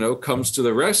 comes to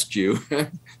the rescue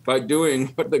by doing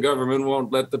what the government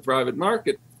won't let the private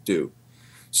market do.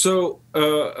 So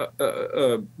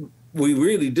we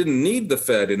really didn't need the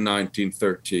Fed in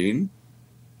 1913.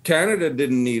 Canada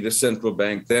didn't need a central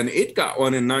bank then. It got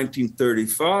one in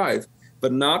 1935,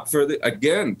 but not for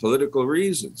political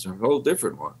reasons, a whole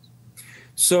different ones.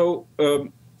 So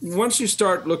once you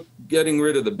start getting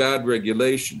rid of the bad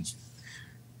regulations,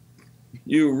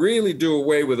 you really do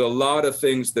away with a lot of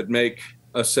things that make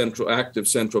a active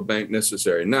central bank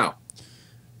necessary. Now,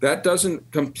 that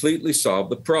doesn't completely solve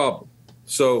the problem.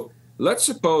 So let's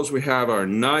suppose we have our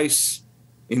nice,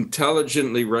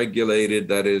 intelligently regulated,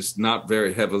 that is not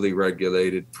very heavily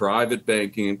regulated, private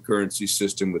banking and currency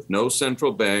system with no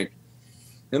central bank,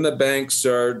 and the banks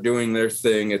are doing their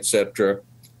thing, etc.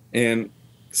 And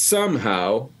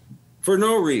somehow, for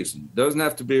no reason, doesn't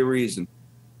have to be a reason,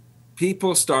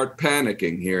 people start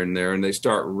panicking here and there, and they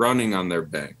start running on their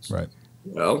banks. Right.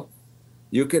 Well,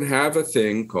 you can have a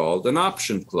thing called an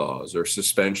option clause or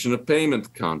suspension of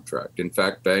payment contract. In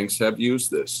fact, banks have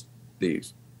used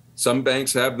these. Some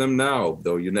banks have them now,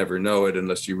 though you never know it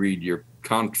unless you read your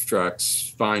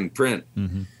contract's fine print.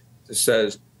 Mm-hmm. It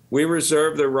says, we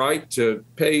reserve the right to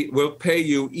pay, we'll pay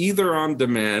you either on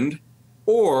demand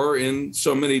or in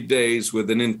so many days with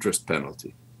an interest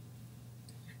penalty.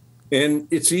 And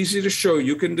it's easy to show.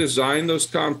 You can design those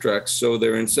contracts so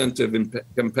they're incentive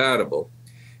compatible.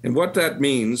 And what that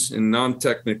means in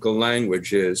non-technical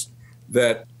language is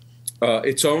that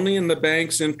it's only in the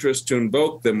bank's interest to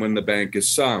invoke them when the bank is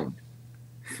sound.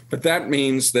 But that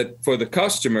means that for the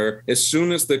customer, as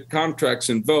soon as the contract's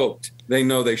invoked, they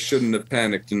know they shouldn't have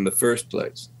panicked in the first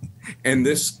place. And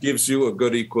this gives you a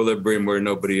good equilibrium where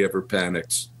nobody ever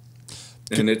panics.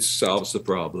 And it solves the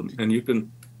problem. And you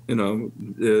can,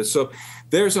 so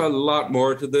there's a lot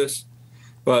more to this.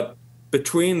 But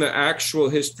between the actual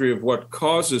history of what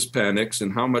causes panics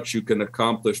and how much you can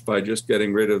accomplish by just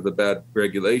getting rid of the bad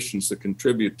regulations that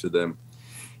contribute to them,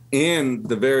 and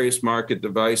the various market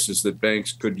devices that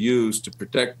banks could use to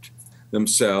protect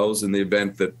themselves in the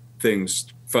event that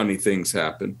funny things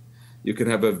happen, you can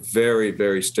have a very,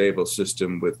 very stable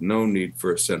system with no need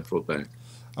for a central bank.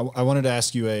 I wanted to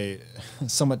ask you a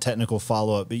somewhat technical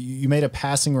follow-up. You made a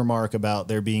passing remark about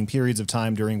there being periods of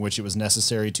time during which it was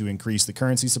necessary to increase the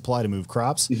currency supply to move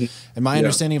crops. Mm-hmm. And my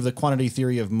understanding of the quantity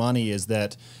theory of money is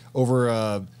that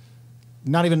over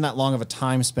not even that long of a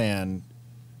time span,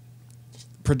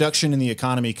 production in the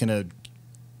economy can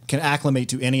acclimate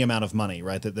to any amount of money,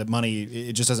 right? That money,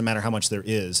 it just doesn't matter how much there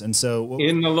is. And so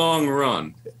in the long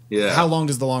run, yeah. How long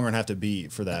does the long run have to be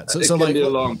for that? It can be a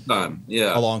long time,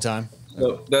 yeah. A long time?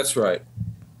 So that's right.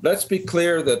 Let's be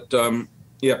clear that,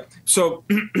 So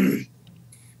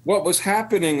what was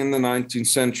happening in the 19th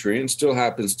century, and still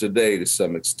happens today to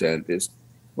some extent,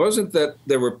 wasn't that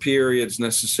there were periods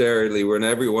necessarily when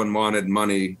everyone wanted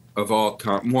money of all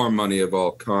more money of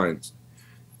all kinds.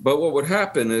 But what would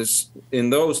happen is, in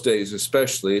those days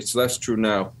especially, it's less true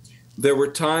now, there were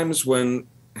times when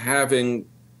having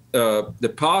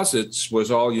deposits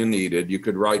was all you needed. You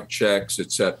could write checks,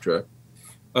 etc.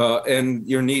 And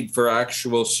your need for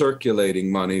actual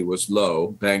circulating money was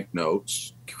low,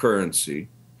 banknotes, currency.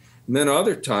 And then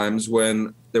other times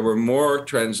when there were more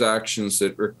transactions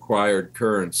that required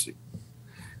currency,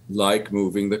 like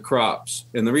moving the crops.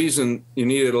 And the reason you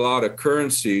needed a lot of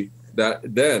currency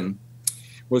then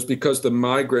was because the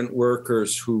migrant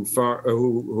workers who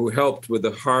helped with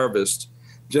the harvest,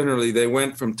 generally they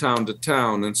went from town to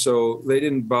town, and so they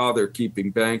didn't bother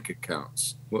keeping bank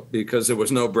accounts because there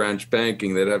was no branch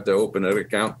banking. They'd have to open an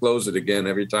account, close it again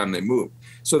every time they moved.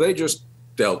 So they just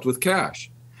dealt with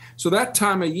cash. So that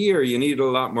time of year, you needed a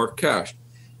lot more cash.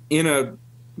 In a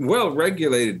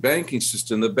well-regulated banking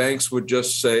system, the banks would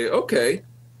just say, okay,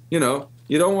 you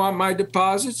don't want my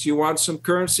deposits, you want some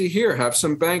currency, here, have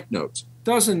some banknotes.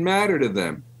 Doesn't matter to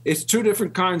them. It's two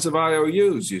different kinds of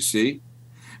IOUs, you see.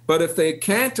 But if they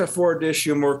can't afford to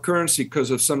issue more currency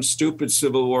because of some stupid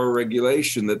Civil War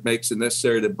regulation that makes it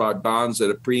necessary to buy bonds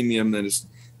at a premium,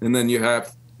 and then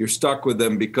you're stuck with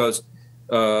them because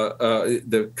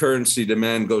the currency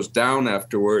demand goes down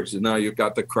afterwards, and now you've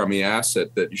got the crummy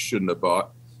asset that you shouldn't have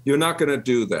bought, you're not going to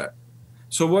do that.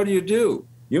 So what do?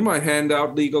 You might hand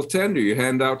out legal tender, you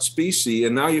hand out specie,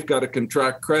 and now you've got to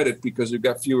contract credit because you've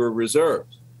got fewer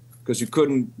reserves, because you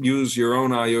couldn't use your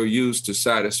own IOUs to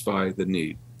satisfy the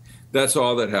need. That's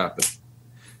all that happened.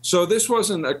 So this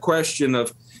wasn't a question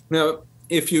of, now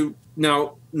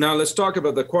let's talk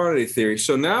about the quantity theory.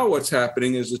 So now what's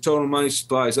happening is the total money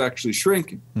supply is actually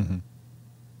shrinking,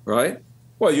 right?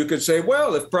 Well, you could say,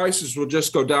 well, if prices will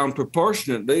just go down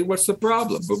proportionately, what's the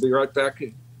problem? We'll be right back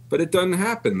in. But it doesn't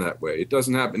happen that way. It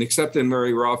doesn't happen, except in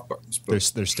Murray Rothbard's book.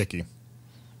 They're sticky.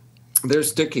 They're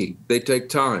sticky. They take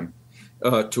time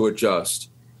to adjust.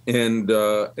 And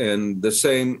the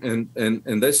same,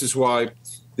 and this is why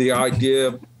the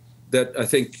idea that I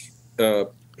think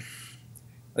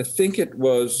it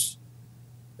was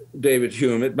David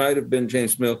Hume, it might have been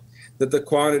James Mill, that the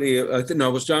quantity of, it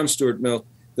was John Stuart Mill,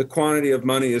 the quantity of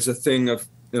money is a thing of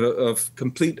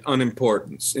complete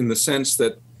unimportance, in the sense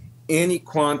that any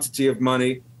quantity of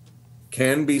money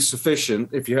can be sufficient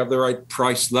if you have the right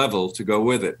price level to go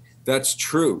with it. That's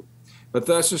true. But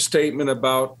that's a statement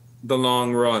about the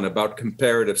long run, about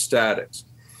comparative statics.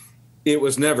 It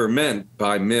was never meant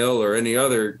by Mill or any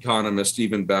other economist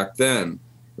even back then.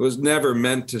 It was never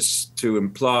meant to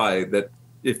imply that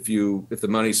if the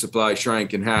money supply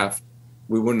shrank in half,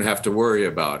 we wouldn't have to worry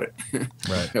about it.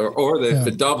 Right. or that if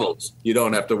it doubles, you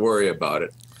don't have to worry about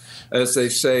it. As they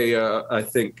say, I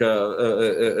think,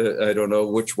 I don't know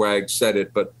which wag said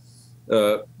it, but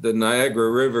the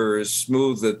Niagara River is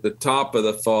smooth at the top of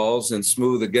the falls and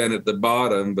smooth again at the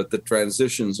bottom, but the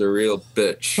transition's a real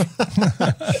bitch.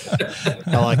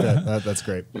 I like that. That's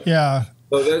great. Yeah.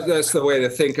 So that's the way to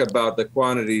think about the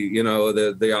quantity,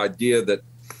 the idea that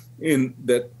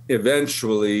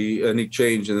eventually any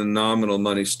change in the nominal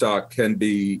money stock can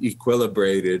be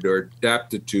equilibrated or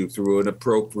adapted to through an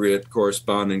appropriate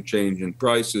corresponding change in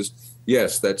prices.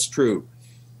 Yes, that's true,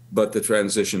 but the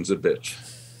transition's a bitch.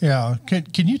 Yeah.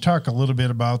 Can you talk a little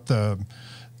bit about the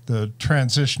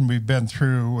transition we've been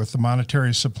through with the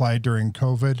monetary supply during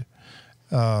COVID,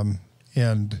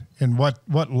 and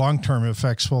what long-term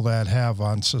effects will that have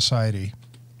on society?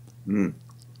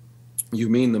 You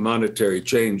mean the monetary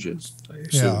changes, I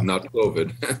assume, not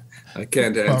COVID. I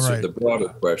can't answer the broader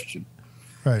question.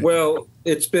 Right. Well,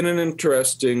 it's been an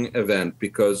interesting event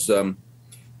because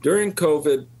during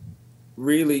COVID,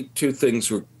 really two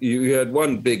things were, you had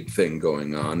one big thing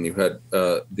going on. You had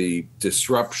the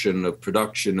disruption of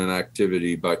production and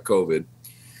activity by COVID.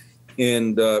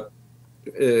 And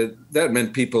that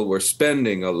meant people were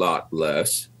spending a lot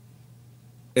less.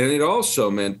 And it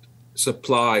also meant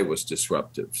supply was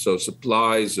disruptive. So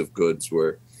supplies of goods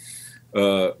were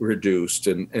reduced.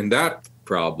 And that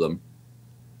problem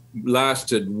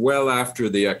lasted well after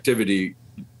the activity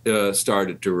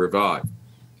started to revive.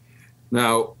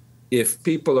 Now, if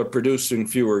people are producing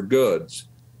fewer goods,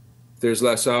 there's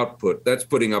less output. That's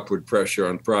putting upward pressure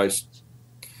on prices.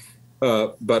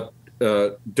 But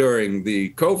during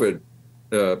the COVID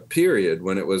period,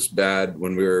 when it was bad,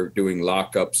 when we were doing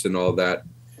lockups and all that,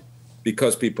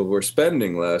 because people were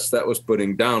spending less, that was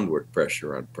putting downward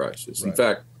pressure on prices. Right. In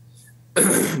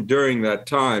fact, during that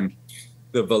time,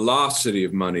 the velocity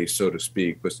of money, so to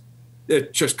speak,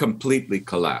 it just completely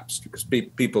collapsed because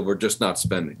people were just not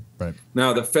spending. Right.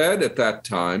 Now, the Fed at that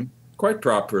time, quite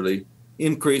properly,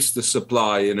 increased the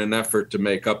supply in an effort to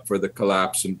make up for the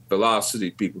collapse in velocity.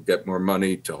 People get more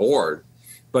money to hoard,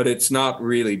 but it's not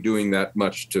really doing that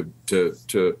much to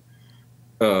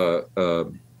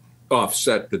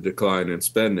offset the decline in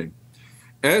spending.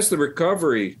 As the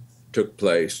recovery took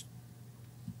place,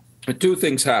 two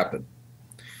things happened.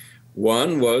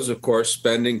 One was, of course,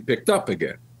 spending picked up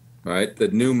again, right? The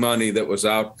new money that was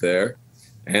out there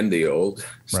and the old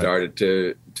started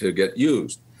to get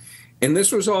used. And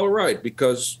this was all right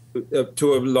because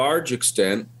to a large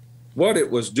extent, what it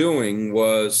was doing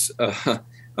was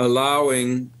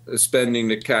allowing spending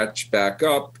to catch back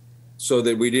up so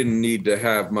that we didn't need to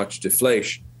have much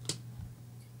deflation.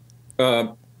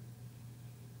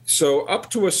 So up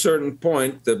to a certain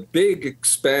point, the big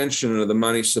expansion of the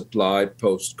money supply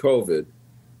post-COVID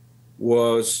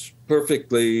was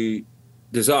perfectly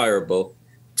desirable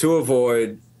to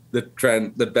avoid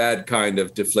the bad kind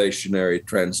of deflationary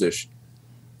transition.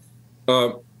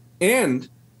 And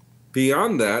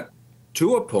beyond that,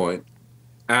 to a point,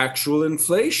 actual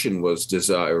inflation was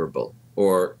desirable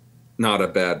or not a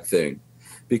bad thing,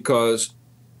 because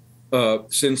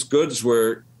since goods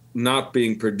were not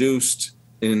being produced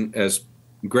in as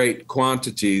great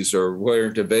quantities or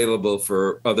weren't available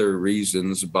for other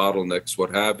reasons, bottlenecks,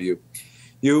 what have you,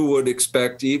 you would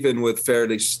expect, even with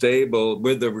fairly stable,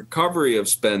 with the recovery of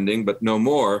spending, but no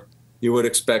more, you would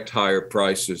expect higher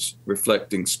prices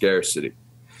reflecting scarcity.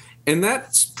 And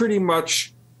that's pretty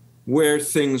much where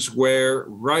things were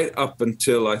right up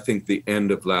until, I think, the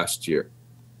end of last year.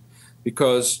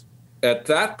 Because at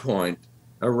that point,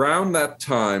 around that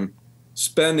time,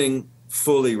 spending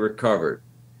fully recovered.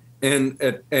 And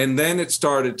then it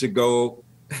started to go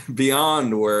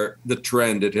beyond where the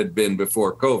trend it had been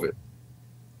before COVID.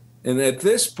 And at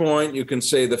this point, you can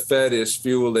say the Fed is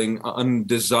fueling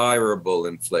undesirable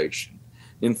inflation,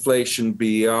 inflation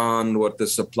beyond what the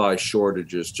supply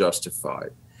shortages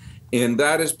justified. And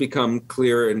that has become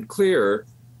clearer and clearer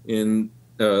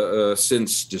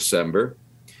since December.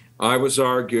 I was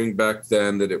arguing back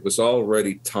then that it was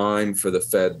already time for the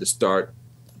Fed to start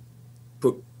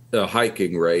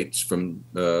hiking rates from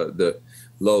the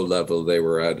low level they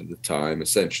were at the time,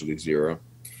 essentially zero.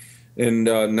 And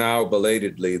now,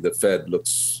 belatedly, the Fed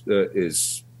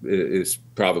is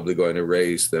probably going to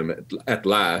raise them at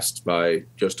last by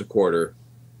just a quarter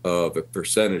of a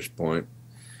percentage point.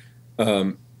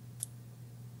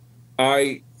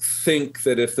 I think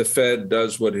that if the Fed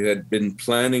does what it had been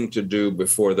planning to do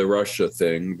before the Russia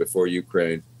thing, before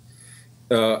Ukraine,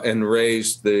 and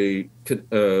raise the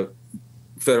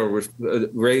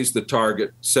raise the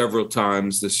target several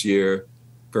times this year,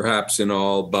 perhaps in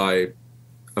all by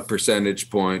a percentage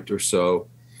point or so,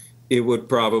 it would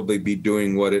probably be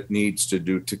doing what it needs to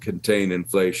do to contain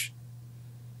inflation.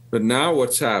 But now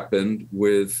what's happened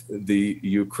with the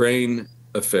Ukraine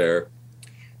affair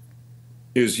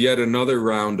is yet another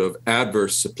round of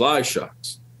adverse supply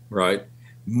shocks, right?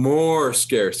 More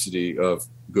scarcity of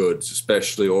goods,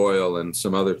 especially oil and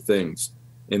some other things.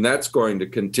 And that's going to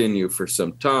continue for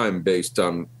some time based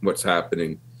on what's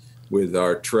happening with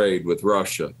our trade with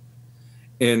Russia.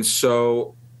 And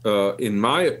so, in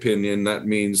my opinion, that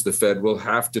means the Fed will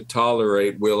have to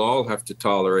tolerate, we'll all have to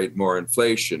tolerate more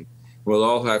inflation. We'll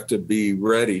all have to be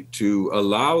ready to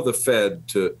allow the Fed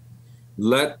to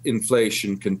let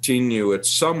inflation continue at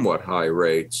somewhat high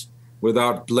rates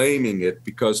without blaming it,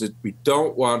 because we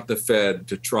don't want the Fed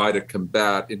to try to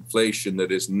combat inflation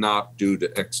that is not due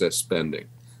to excess spending.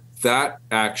 That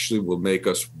actually will make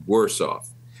us worse off,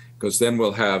 because then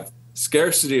we'll have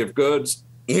scarcity of goods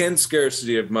and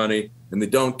scarcity of money, and they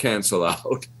don't cancel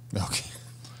out. Okay.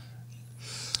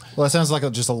 Well, it sounds like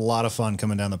just a lot of fun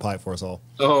coming down the pipe for us all.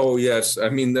 Oh, yes. I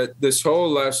mean, this whole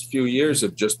last few years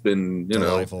have just been,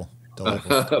 Delightful.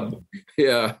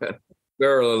 Yeah,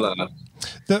 very lot.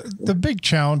 The big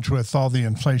challenge with all the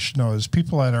inflation, though, is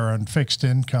people that are on fixed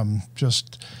income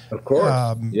just, of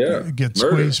course, get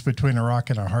squeezed between a rock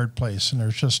and a hard place. And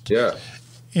there's just,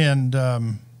 and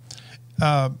although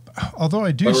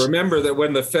I do. But remember that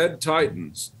when the Fed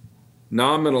tightens,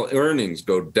 nominal earnings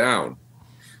go down.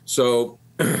 So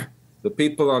the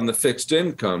people on the fixed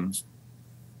incomes,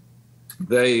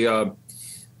 they are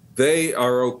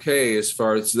okay as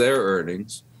far as their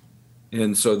earnings.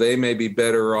 And so they may be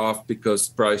better off because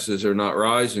prices are not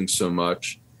rising so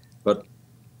much. But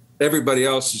everybody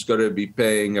else is going to be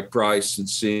paying a price and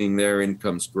seeing their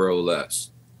incomes grow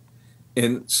less.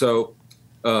 And so,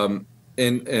 and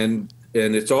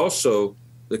it's also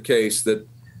the case that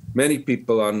many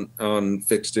people on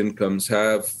fixed incomes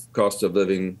have cost of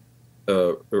living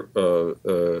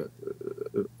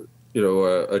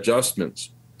adjustments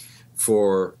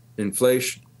for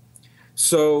inflation.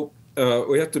 So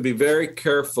we have to be very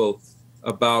careful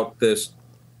about this.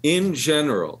 In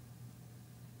general,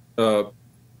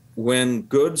 when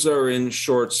goods are in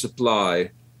short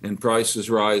supply and prices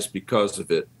rise because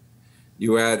of it,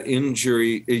 you add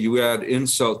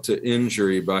insult to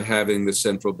injury by having the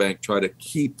central bank try to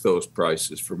keep those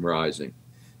prices from rising,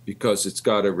 because it's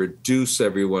got to reduce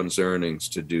everyone's earnings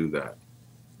to do that.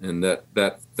 And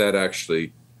that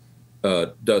actually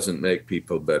doesn't make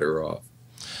people better off.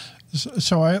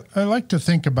 So I like to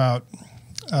think about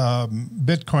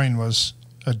Bitcoin was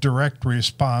a direct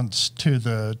response to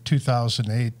the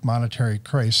 2008 monetary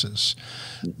crisis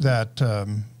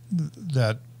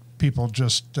that people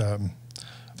just,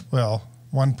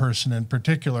 one person in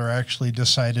particular actually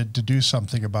decided to do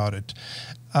something about it.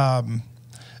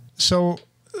 So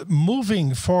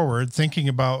moving forward, thinking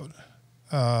about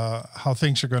how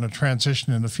things are going to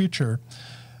transition in the future,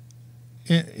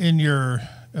 in your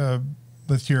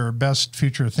with your best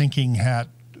future thinking hat,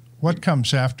 what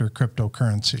comes after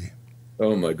cryptocurrency?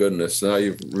 Oh my goodness! Now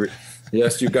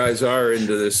yes, you guys are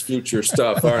into this future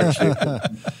stuff, aren't you?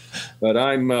 But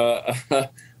I'm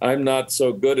not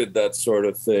so good at that sort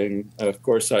of thing. Of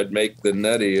course, I'd make the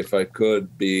nutty if I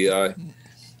could be.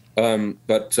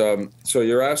 So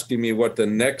you're asking me what the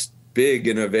next big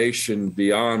innovation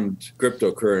beyond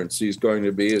cryptocurrency is going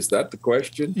to be? Is that the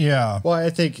question? Yeah. Well, I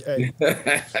think,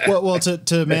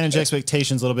 to manage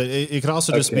expectations a little bit, it could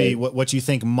also just be what you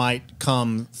think might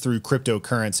come through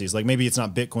cryptocurrencies. Like maybe it's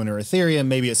not Bitcoin or Ethereum,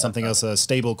 maybe it's something else, a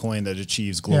stable coin that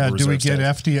achieves global reserve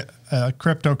status. Do we get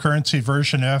cryptocurrency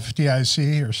version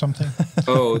FDIC or something?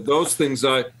 Oh, those things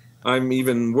I'm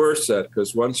even worse at,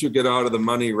 because once you get out of the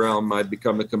money realm, I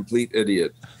become a complete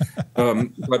idiot.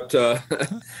 But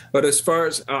as far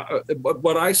as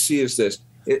what I see is this.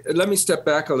 Let me step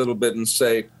back a little bit and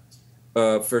say,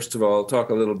 first of all, I'll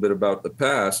talk a little bit about the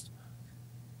past.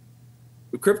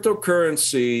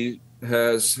 Cryptocurrency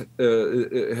has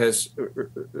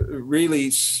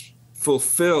really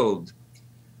fulfilled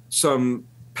some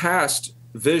past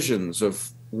visions of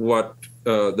what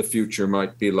the future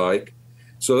might be like.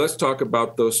 So let's talk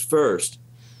about those first.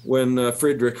 When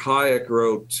Friedrich Hayek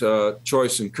wrote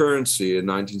Choice and Currency in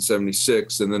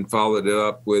 1976 and then followed it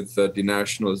up with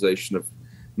denationalization of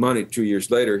money 2 years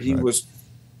later, he was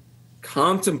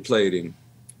contemplating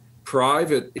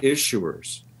private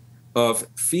issuers of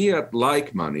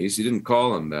fiat-like monies. He didn't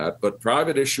call them that, but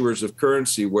private issuers of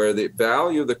currency where the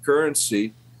value of the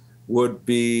currency would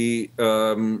be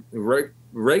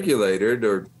regulated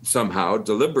or somehow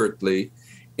deliberately,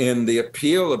 and the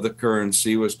appeal of the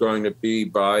currency was going to be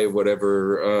by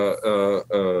whatever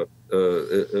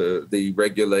the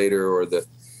regulator or the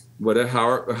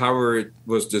whatever, however it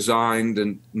was designed,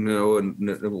 and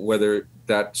and whether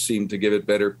that seemed to give it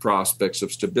better prospects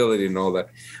of stability and all that.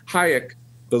 Hayek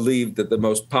believed that the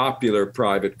most popular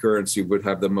private currency would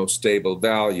have the most stable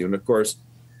value, and of course,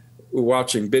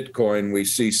 watching Bitcoin, we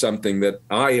see something that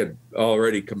I had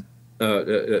already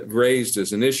raised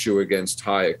as an issue against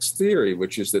Hayek's theory,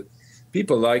 which is that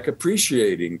people like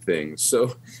appreciating things.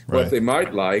 So what they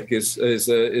might like is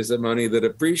a money that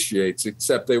appreciates,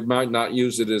 except they might not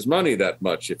use it as money that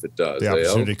much if it does. The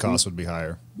opportunity cost would be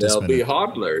higher. They'll be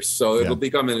hodlers, so it'll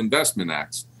become an investment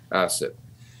asset.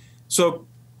 So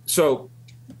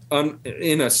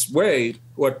in a way,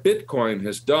 what Bitcoin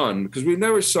has done, because we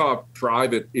never saw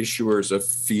private issuers of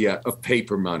fiat, of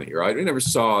paper money, right? We never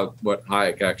saw what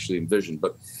Hayek actually envisioned,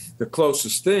 but the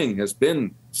closest thing has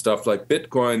been stuff like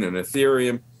Bitcoin and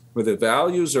Ethereum, where the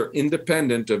values are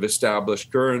independent of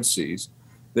established currencies.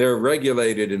 They're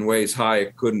regulated in ways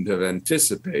Hayek couldn't have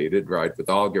anticipated, right, with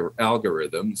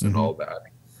algorithms and all that.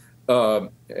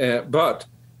 But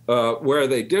where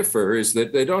they differ is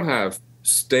that they don't have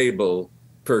stable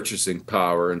purchasing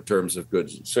power in terms of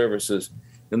goods and services,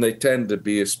 and they tend to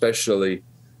be especially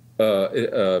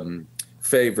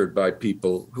favored by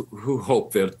people who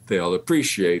hope that they'll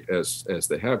appreciate as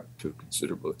they have to a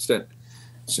considerable extent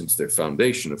since their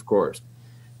foundation, of course.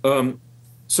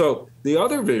 So the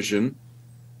other vision,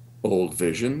 old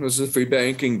vision, was the free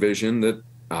banking vision that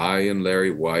I and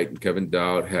Larry White and Kevin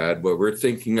Dowd had, where we're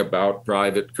thinking about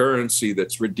private currency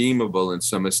that's redeemable in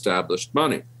some established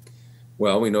money.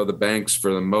 Well, we know the banks,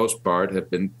 for the most part, have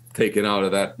been taken out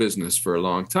of that business for a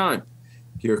long time.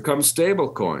 Here come stable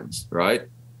coins, right?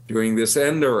 During this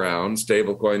end around,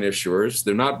 stablecoin issuers,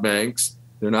 they're not banks,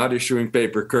 they're not issuing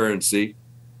paper currency,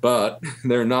 but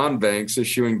they're non-banks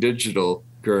issuing digital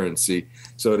currency.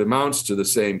 So it amounts to the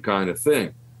same kind of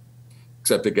thing,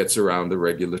 except it gets around the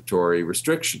regulatory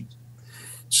restrictions.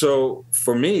 So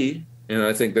for me, and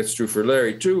I think that's true for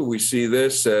Larry too, we see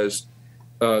this as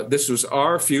this was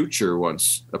our future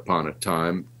once upon a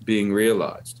time being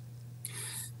realized.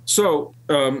 So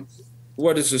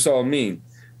what does this all mean?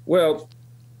 Well,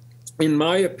 in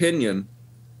my opinion,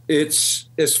 it's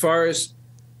as far as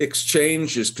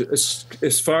exchange is,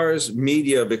 as far as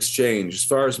media of exchange, as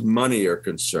far as money are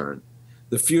concerned,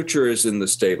 the future is in the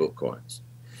stable coins,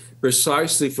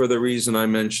 precisely for the reason I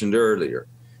mentioned earlier,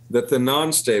 that the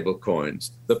non-stable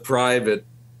coins, the private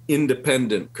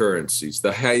independent currencies,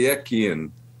 the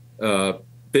Hayekian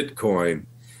Bitcoin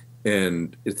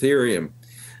and Ethereum,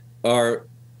 are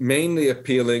mainly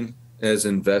appealing as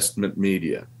investment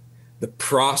media. The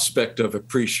prospect of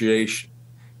appreciation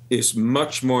is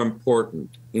much more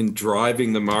important in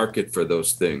driving the market for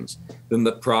those things than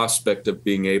the prospect of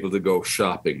being able to go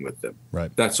shopping with them.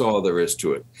 Right. That's all there is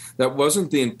to it. That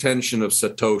wasn't the intention of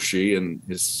Satoshi and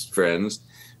his friends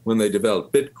when they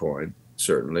developed Bitcoin,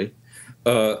 certainly.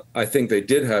 I think they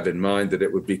did have in mind that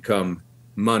it would become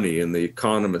money in the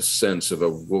economist sense of a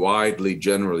widely,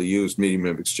 generally used medium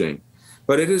of exchange.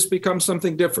 But it has become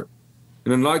something different.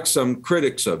 And unlike some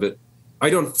critics of it, I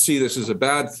don't see this as a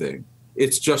bad thing.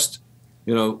 It's just,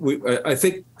 you know,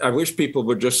 I wish people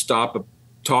would just stop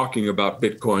talking about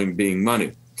Bitcoin being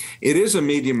money. It is a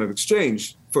medium of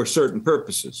exchange for certain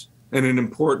purposes, and an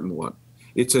important one.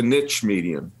 It's a niche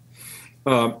medium.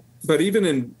 But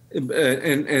even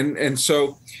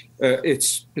so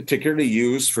it's particularly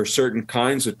used for certain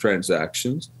kinds of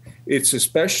transactions. It's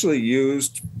especially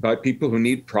used by people who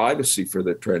need privacy for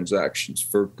their transactions,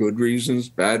 for good reasons,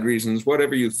 bad reasons,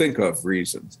 whatever you think of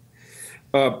reasons.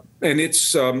 And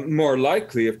it's more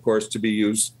likely, of course, to be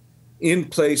used in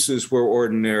places where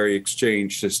ordinary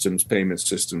exchange systems, payment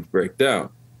systems break down.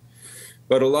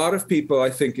 But a lot of people, I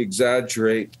think,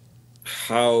 exaggerate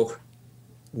how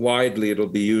widely it'll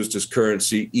be used as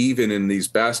currency, even in these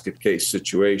basket case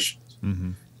situations.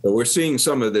 Mm-hmm. So we're seeing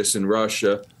some of this in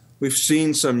Russia. We've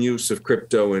seen some use of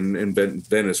crypto in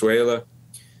Venezuela,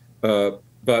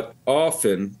 but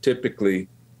often, typically,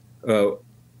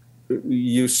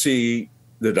 you see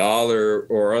the dollar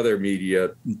or other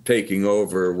media taking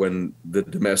over when the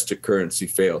domestic currency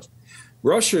fails.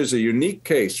 Russia is a unique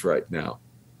case right now.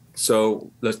 So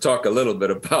let's talk a little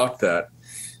bit about that,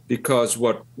 because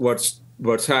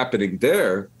what's happening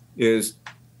there is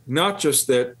not just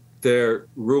that their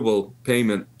ruble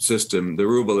payment system, the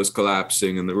ruble is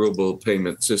collapsing and the ruble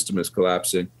payment system is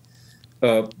collapsing,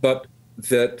 but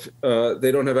that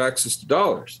they don't have access to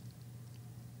dollars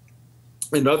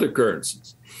and other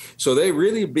currencies. So they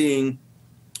really being,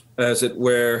 as it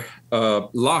were,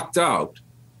 locked out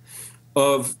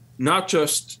of not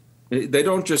just, they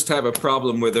don't just have a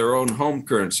problem with their own home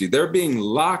currency. They're being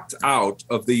locked out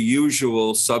of the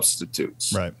usual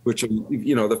substitutes, right? Which,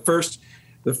 you know,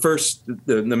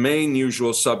 the main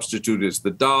usual substitute is the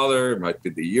dollar, it might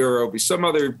be the euro, be some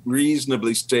other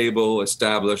reasonably stable,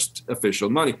 established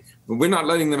official money. But we're not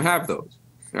letting them have those,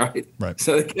 right?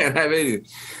 So they can't have anything.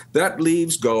 That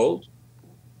leaves gold.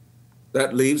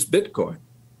 That leaves Bitcoin.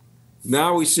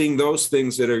 Now we're seeing those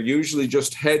things that are usually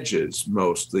just hedges,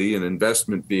 mostly in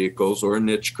investment vehicles or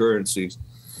niche currencies.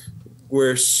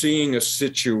 We're seeing a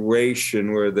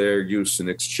situation where their use in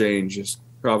exchange is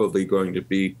probably going to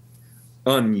be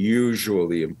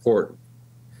unusually important.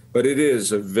 But it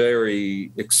is a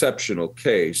very exceptional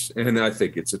case, and I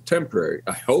think it's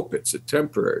I hope it's a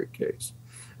temporary case.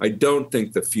 I don't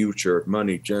think the future of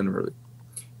money generally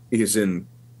is in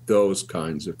those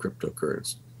kinds of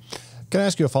cryptocurrency. Can I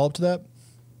ask you a follow-up to that?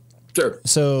 Sure.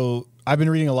 So I've been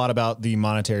reading a lot about the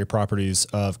monetary properties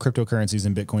of cryptocurrencies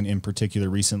and Bitcoin in particular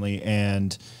recently,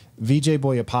 and Vijay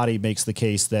Boyapati makes the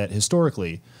case that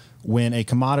historically, when a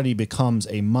commodity becomes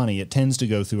a money, it tends to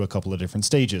go through a couple of different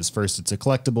stages. First, it's a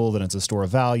collectible, then it's a store of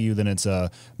value, then it's a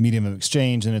medium of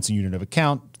exchange, then it's a unit of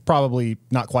account. Probably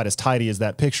not quite as tidy as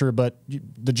that picture, but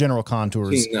the general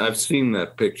contours. I've seen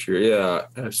that picture. Yeah,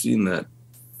 I've seen that.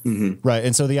 Mm-hmm. Right.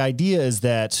 And so the idea is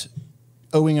that,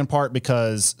 owing in part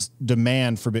because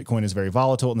demand for Bitcoin is very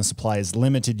volatile and the supply is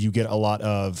limited, you get a lot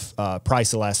of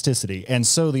price elasticity. And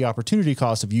so the opportunity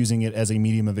cost of using it as a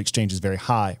medium of exchange is very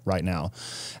high right now.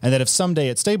 And that if someday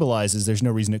it stabilizes, there's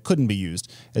no reason it couldn't be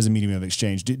used as a medium of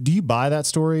exchange. Do you buy that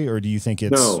story, or do you think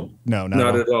it's... No,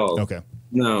 not at all. Okay.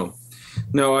 No,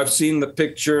 I've seen the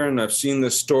picture and I've seen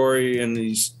the story, and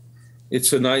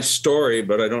it's a nice story,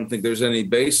 but I don't think there's any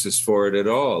basis for it at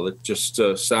all. It just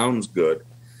sounds good.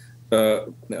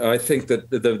 I think that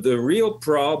the real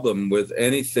problem with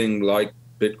anything like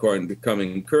Bitcoin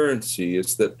becoming currency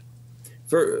is that,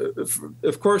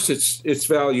 of course, its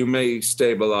value may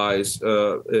stabilize.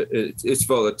 Its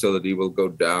volatility will go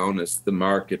down as the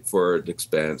market for it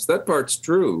expands. That part's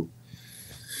true.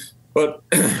 But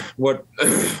what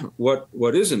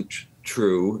isn't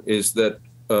true is that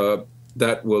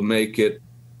that will make it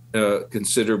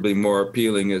considerably more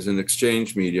appealing as an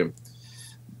exchange medium.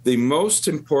 The most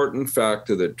important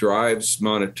factor that drives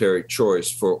monetary choice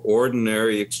for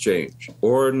ordinary exchange,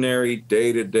 ordinary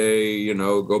day-to-day,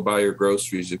 go buy your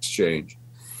groceries exchange,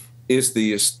 is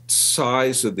the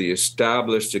size of the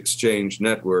established exchange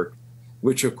network,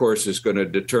 which, of course, is going to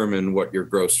determine what your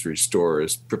grocery store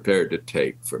is prepared to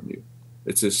take from you.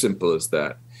 It's as simple as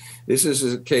that. This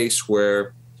is a case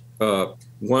where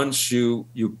once you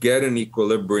get an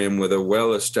equilibrium with a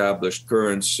well-established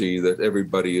currency that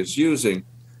everybody is using,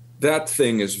 that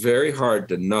thing is very hard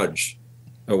to nudge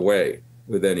away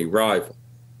with any rival.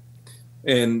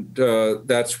 And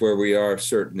that's where we are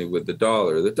certainly with the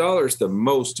dollar. The dollar is the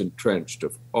most entrenched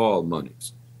of all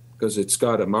monies because it's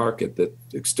got a market that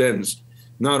extends,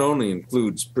 not only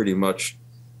includes pretty much,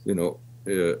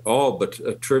 all but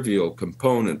a trivial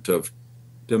component of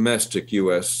domestic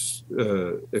U.S.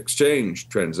 Exchange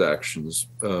transactions,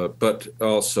 but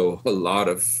also a lot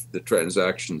of the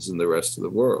transactions in the rest of the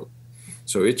world.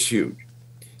 So it's huge.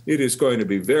 It is going to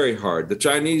be very hard. The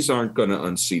Chinese aren't going to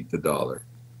unseat the dollar,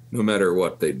 no matter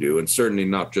what they do, and certainly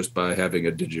not just by having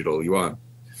a digital yuan.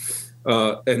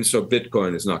 And so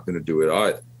Bitcoin is not going to do it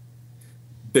either.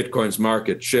 Bitcoin's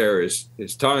market share is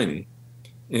tiny,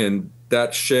 and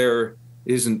that share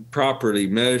isn't properly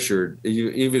measured.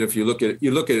 Even if you look at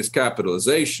its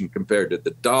capitalization compared to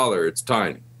the dollar, it's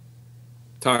tiny,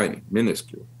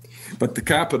 minuscule. But the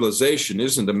capitalization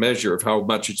isn't a measure of how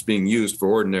much it's being used for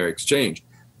ordinary exchange.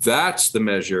 That's the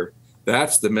measure.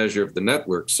 That's the measure of the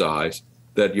network size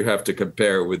that you have to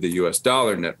compare with the US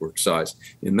dollar network size.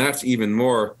 And that's even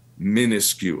more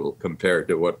minuscule compared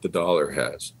to what the dollar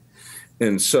has.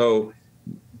 And so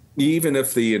even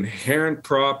if the inherent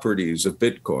properties of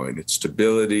Bitcoin, its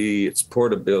stability, its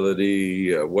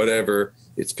portability, whatever,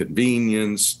 its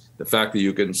convenience, the fact that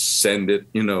you can send it,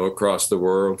 across the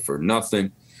world for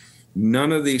nothing,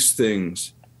 none of these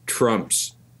things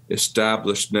trumps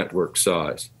established network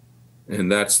size. And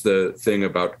that's the thing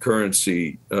about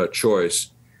currency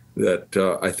choice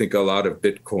that I think a lot of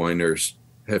Bitcoiners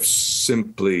have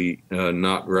simply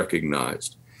not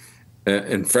recognized.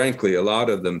 And frankly, a lot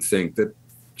of them think that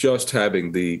just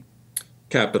having the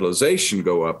capitalization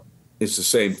go up is the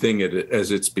same thing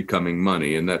as it's becoming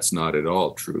money. And that's not at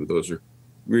all true. Those are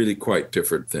really quite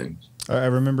different things. I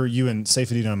remember you and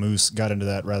Seyfuddin Ammous got into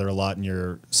that rather a lot in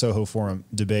your Soho Forum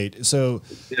debate. So,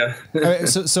 yeah.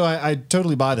 I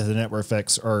totally buy that the network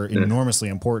effects are enormously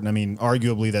important. I mean,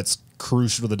 arguably that's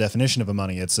crucial to the definition of a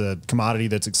money. It's a commodity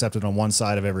that's accepted on one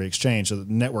side of every exchange. So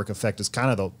the network effect is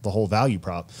kind of the whole value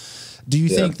prop. Do you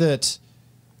think that?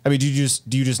 I mean, do you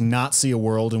just not see a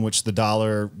world in which the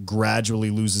dollar gradually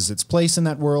loses its place in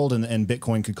that world, and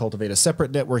Bitcoin could cultivate a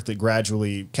separate network that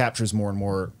gradually captures more and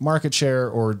more market share,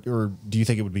 or do you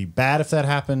think it would be bad if that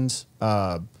happened?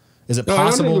 Is it possible? I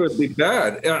don't think it would be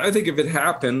bad. I think if it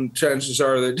happened, chances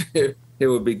are that it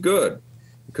would be good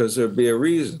because there'd be a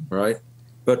reason, right?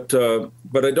 But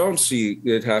I don't see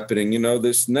it happening.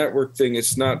 This network thing.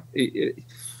 It's not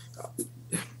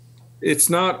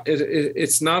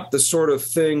the sort of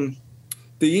thing.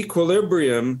 The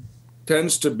equilibrium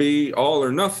tends to be all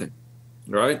or nothing,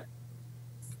 right?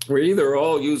 We either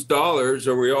all use dollars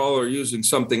or we all are using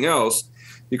something else,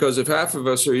 because if half of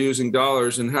us are using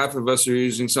dollars and half of us are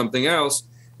using something else,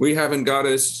 we haven't got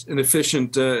as an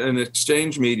efficient an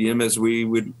exchange medium as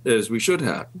we should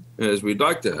have, as we'd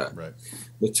like to have. Right.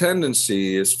 The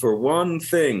tendency is for one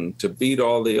thing to beat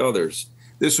all the others.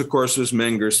 This, of course, was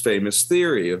Menger's famous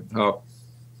theory of how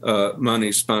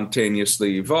money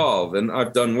spontaneously evolve. And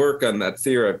I've done work on that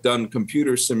theory. I've done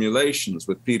computer simulations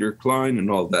with Peter Klein and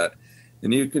all that.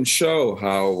 And you can show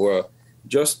how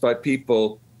just by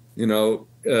people,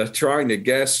 trying to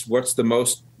guess what's the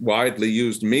most widely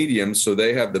used medium so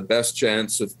they have the best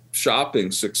chance of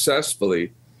shopping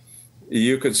successfully,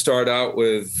 you could start out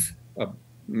with,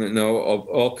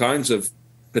 all kinds of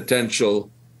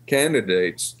potential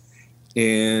candidates,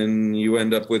 and you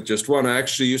end up with just one. I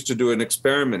actually used to do an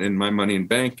experiment in my money and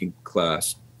banking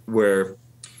class where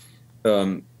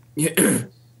you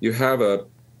have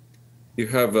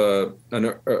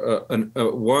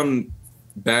one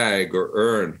bag or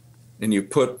urn, and you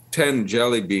put 10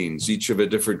 jelly beans, each of a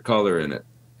different color in it.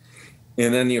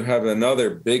 And then you have another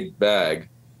big bag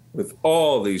with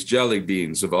all these jelly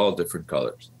beans of all different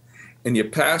colors. And you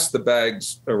pass the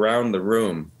bags around the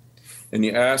room, and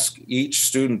you ask each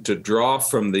student to draw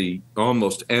from the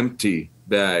almost empty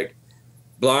bag,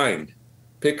 blind,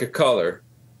 pick a color,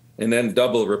 and then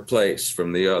double replace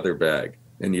from the other bag.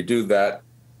 And you do that,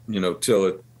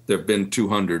 till there have been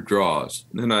 200 draws.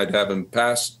 And then I'd have them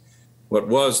pass what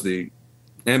was the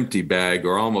empty bag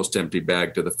or almost empty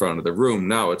bag to the front of the room.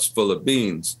 Now it's full of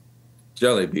beans,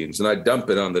 jelly beans, and I dump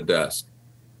it on the desk.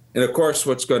 And of course,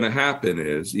 what's going to happen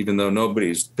is, even though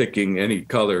nobody's picking any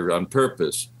color on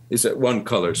purpose, is that one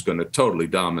color is going to totally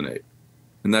dominate.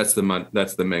 And that's the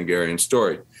Mengerian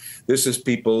story. This is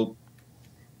people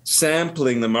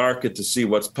sampling the market to see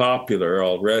what's popular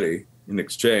already in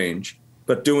exchange,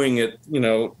 but doing it,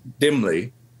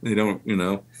 dimly. They don't,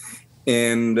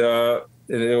 and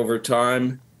over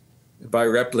time, by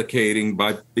replicating,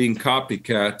 by being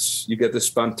copycats, you get the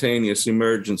spontaneous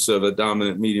emergence of a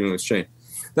dominant medium of exchange.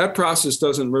 That process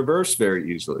doesn't reverse very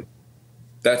easily.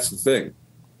 That's the thing.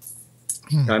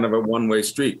 Kind of a one-way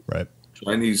street. Right.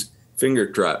 Chinese finger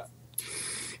trap.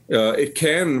 It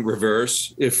can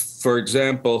reverse if, for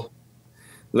example,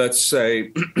 let's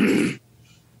say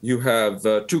you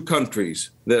have two countries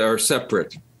that are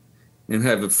separate and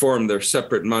have formed their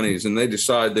separate monies, and they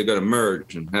decide they're going to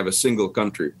merge and have a single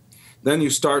country. Then you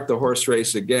start the horse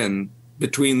race again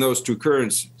between those two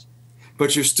currencies,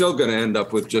 but you're still going to end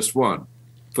up with just one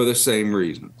for the same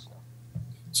reasons.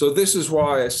 So this is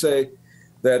why I say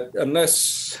that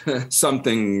unless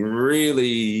something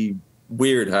really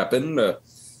weird happened,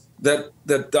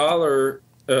 that dollar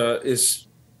is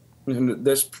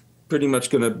that's pretty much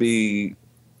going to be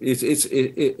it's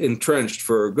entrenched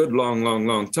for a good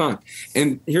long time.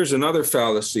 And here's another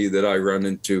fallacy that I run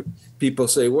into. People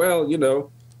say, well,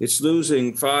 it's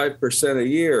losing 5% a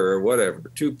year or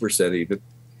whatever, 2% even.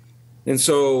 And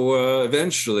so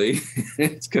eventually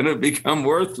it's going to become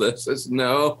worthless.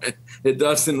 No, it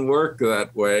doesn't work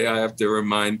that way. I have to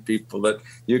remind people that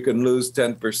you can lose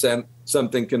 10%.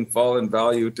 Something can fall in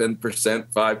value 10%,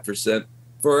 5%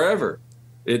 forever.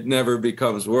 It never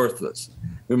becomes worthless.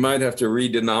 We might have to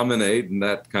redenominate and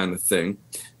that kind of thing.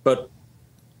 But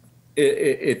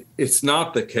it's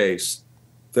not the case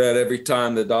that every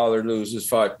time the dollar loses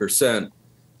 5%,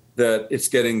 that it's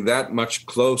getting that much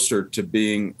closer to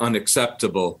being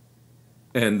unacceptable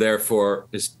and therefore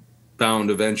is bound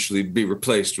to eventually be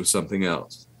replaced with something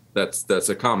else. That's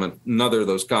another of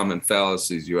those common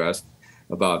fallacies you asked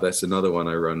about. That's another one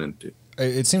I run into.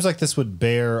 It seems like this would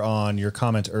bear on your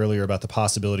comment earlier about the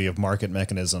possibility of market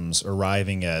mechanisms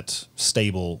arriving at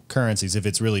stable currencies if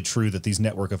it's really true that these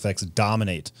network effects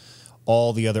dominate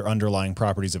all the other underlying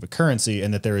properties of a currency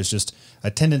and that there is just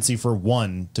a tendency for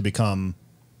one to become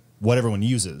what everyone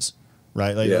uses,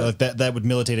 right? Like that would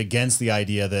militate against the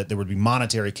idea that there would be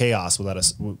monetary chaos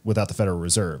without the Federal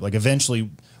Reserve. Like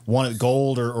eventually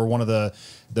gold or one of the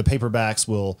paperbacks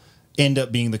will end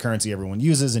up being the currency everyone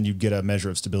uses, and you get a measure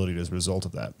of stability as a result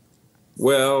of that.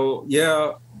 Well,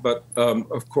 yeah, but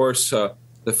of course,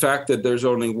 the fact that there's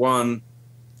only one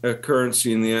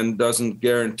currency in the end doesn't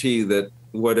guarantee that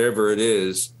whatever it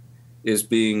is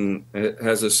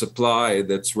has a supply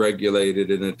that's regulated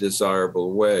in a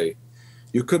desirable way.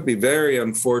 You could be very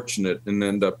unfortunate and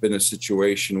end up in a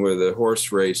situation where the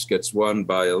horse race gets won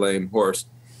by a lame horse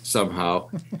somehow,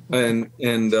 and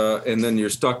then you're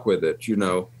stuck with it,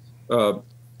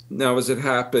 Now, as it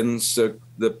happens,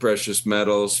 the precious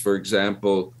metals, for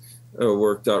example,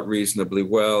 worked out reasonably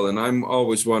well. And I'm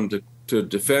always one to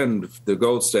defend the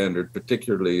gold standard,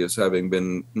 particularly as having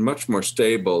been much more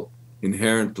stable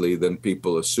inherently than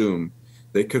people assume.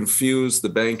 They confuse the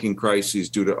banking crises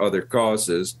due to other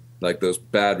causes, like those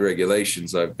bad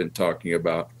regulations I've been talking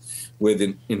about, with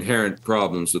inherent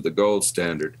problems with the gold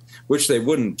standard, which they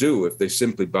wouldn't do if they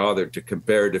simply bothered to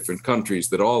compare different countries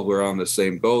that all were on the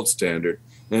same gold standard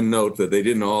and note that they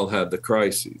didn't all have the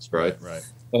crises, right? Right.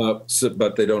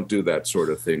 But they don't do that sort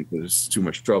of thing because it's too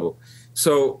much trouble.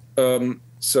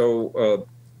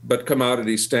 But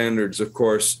commodity standards, of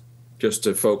course, just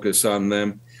to focus on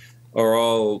them, are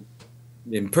all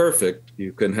imperfect.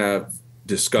 You can have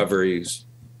discoveries,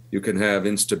 you can have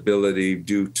instability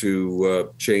due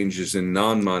to changes in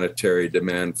non-monetary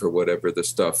demand for whatever the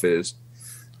stuff is.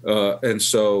 And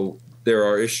so there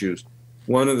are issues.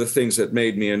 One of the things that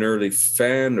made me an early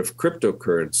fan of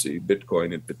cryptocurrency,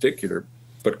 Bitcoin in particular,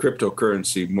 but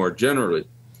cryptocurrency more generally,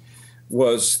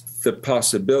 was the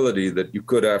possibility that you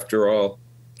could, after all,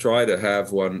 try to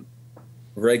have one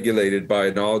regulated by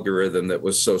an algorithm that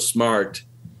was so smart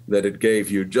that it gave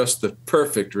you just the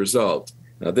perfect result.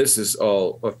 Now, this is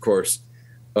all, of course,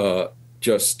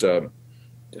 just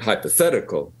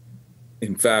hypothetical.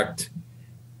 In fact,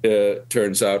 it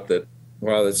turns out that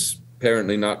while it's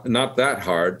apparently not that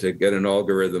hard to get an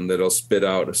algorithm that'll spit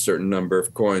out a certain number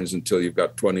of coins until you've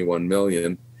got 21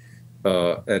 million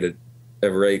at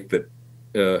a rate that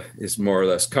is more or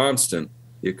less constant,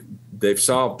 they've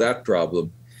solved that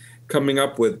problem. Coming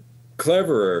up with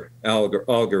cleverer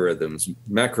algorithms,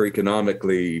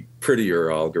 macroeconomically prettier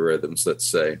algorithms, let's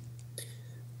say,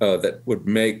 that would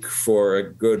make for a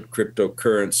good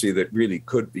cryptocurrency that really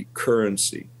could be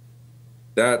currency.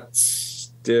 That's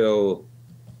still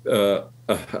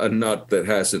a nut that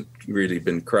hasn't really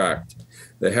been cracked.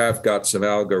 They have got some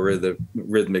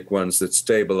algorithmic ones that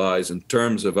stabilize in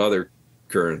terms of other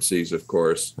currencies, of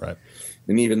course. Right.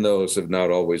 And even those have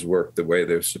not always worked the way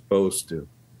they're supposed to.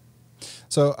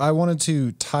 So I wanted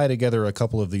to tie together a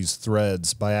couple of these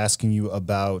threads by asking you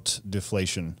about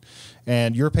deflation.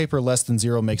 And your paper, Less Than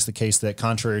Zero, makes the case that,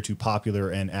 contrary to popular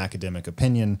and academic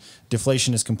opinion,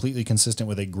 deflation is completely consistent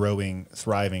with a growing,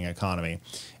 thriving economy.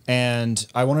 And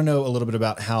I want to know a little bit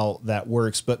about how that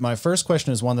works. But my first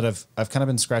question is one that I've kind of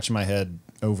been scratching my head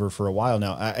over for a while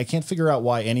now. I can't figure out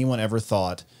why anyone ever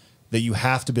thought that you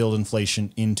have to build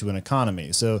inflation into an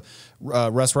economy. So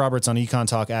Russ Roberts on Econ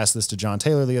Talk asked this to John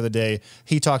Taylor the other day.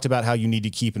 He talked about how you need to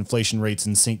keep inflation rates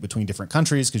in sync between different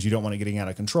countries because you don't want it getting out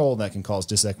of control. That can cause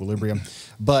disequilibrium.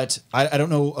 But I don't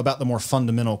know about the more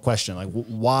fundamental question, like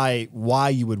why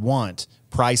you would want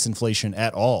price inflation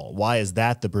at all. Why is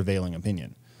that the prevailing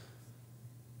opinion?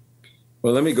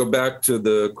 Well, let me go back to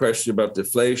the question about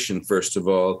deflation, first of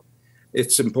all.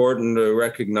 It's important to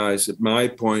recognize that my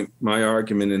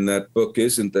argument in that book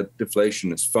isn't that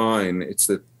deflation is fine. It's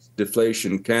that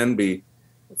deflation can be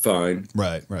fine.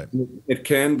 Right. It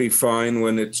can be fine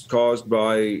when it's caused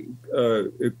by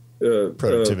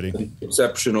productivity,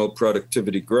 exceptional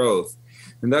productivity growth.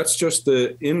 And that's just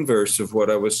the inverse of what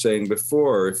I was saying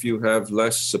before. If you have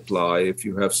less supply, if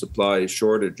you have supply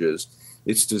shortages,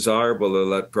 it's desirable to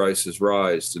let prices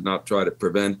rise, to not try to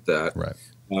prevent that. Right.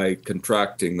 By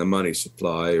contracting the money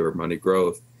supply or money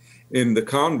growth. And the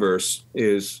converse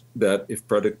is that if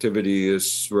productivity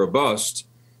is robust,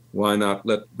 why not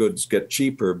let goods get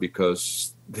cheaper?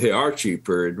 Because they are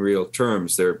cheaper in real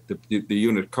terms. The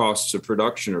unit costs of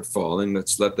production are falling.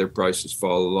 Let's let their prices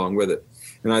fall along with it.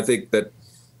 And I think that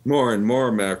more and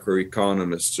more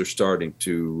macroeconomists are starting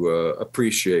to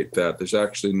appreciate that. There's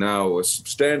actually now a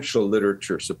substantial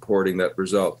literature supporting that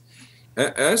result,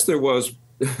 as there was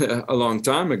a long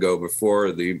time ago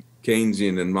before the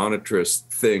Keynesian and monetarist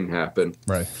thing happened.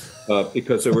 Right.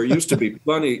 Because there used to be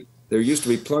plenty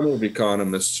of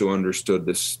economists who understood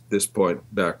this point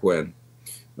back when,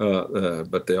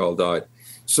 but they all died.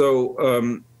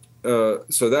 So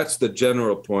that's the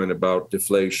general point about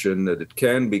deflation, that it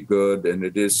can be good and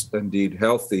it is indeed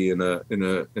healthy in a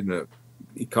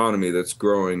economy that's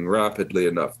growing rapidly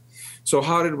enough. So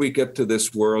how did we get to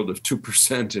this world of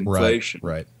 2% inflation?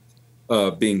 Right.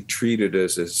 Being treated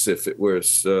as if it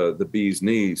was the bee's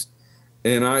knees.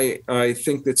 And I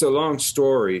think it's a long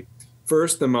story.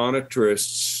 First, the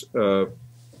monetarists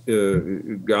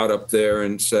got up there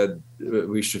and said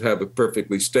we should have a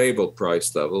perfectly stable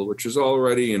price level, which is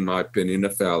already, in my opinion, a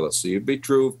fallacy. It'd be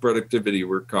true if productivity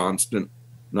were constant.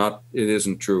 It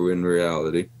isn't true in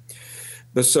reality.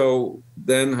 But so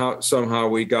then somehow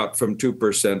we got from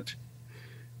 2%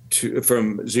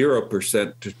 from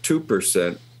 0% to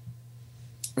 2%.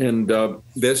 And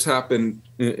this happened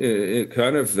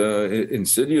kind of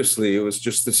insidiously. It was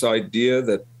just this idea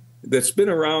that's been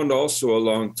around also a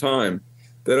long time,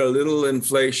 that a little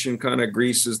inflation kind of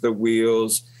greases the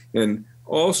wheels. And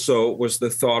also was the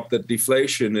thought that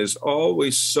deflation is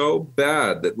always so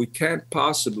bad that we can't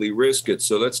possibly risk it.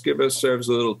 So let's give ourselves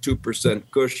a little 2%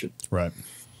 cushion. Right.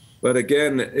 But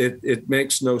again, it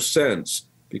makes no sense,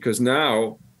 because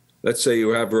now, let's say you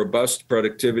have robust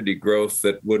productivity growth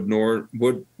that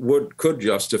could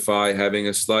justify having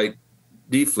a slight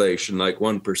deflation like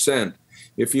 1%.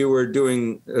 if you were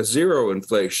doing a zero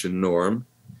inflation norm,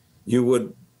 you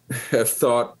would have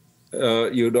thought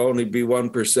you'd only be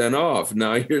 1% off.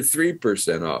 Now you're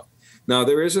 3% off. Now,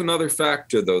 there is another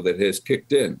factor, though, that has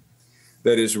kicked in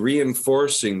that is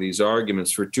reinforcing these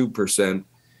arguments for 2%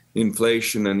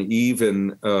 inflation and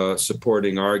even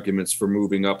supporting arguments for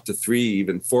moving up to 3,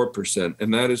 even 4%.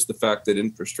 And that is the fact that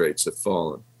interest rates have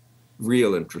fallen.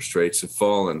 Real interest rates have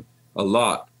fallen a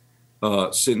lot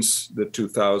since the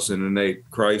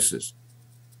 2008 crisis.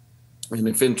 And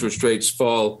if interest rates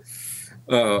fall,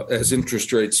 as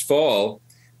interest rates fall,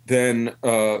 then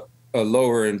a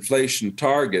lower inflation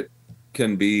target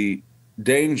can be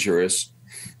dangerous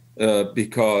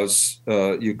because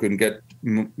you can get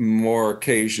more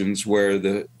occasions where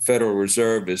the Federal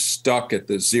Reserve is stuck at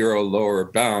the zero lower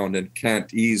bound and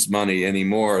can't ease money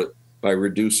anymore by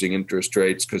reducing interest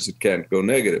rates because it can't go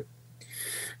negative.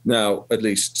 Now, at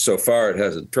least so far, it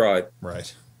hasn't tried.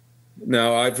 Right.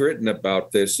 Now, I've written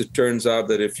about this. It turns out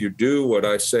that if you do what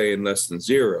I say in less than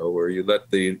zero, where you let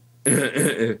the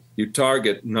you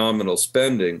target nominal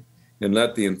spending and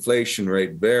let the inflation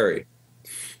rate vary,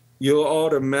 you'll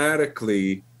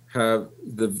automatically have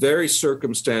the very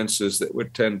circumstances that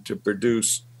would tend to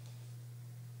produce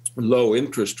low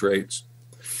interest rates,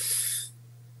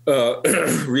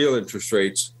 real interest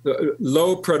rates.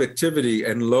 Low productivity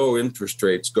and low interest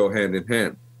rates go hand in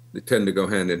hand. They tend to go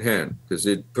hand in hand because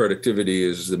productivity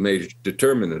is the major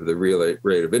determinant of the real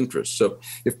rate of interest. So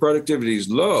if productivity is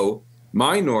low,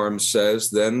 my norm says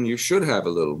then you should have a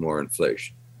little more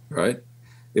inflation, right?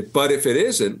 But if it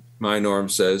isn't, my norm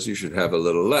says you should have a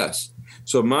little less.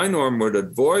 So my norm would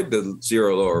avoid the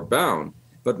zero lower bound,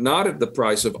 but not at the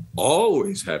price of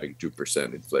always having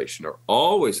 2% inflation or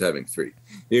always having 3%.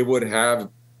 It would have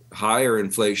higher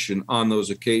inflation on those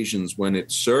occasions when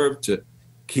it served to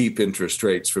keep interest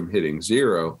rates from hitting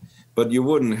zero, but you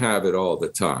wouldn't have it all the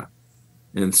time.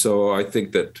 And so I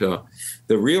think that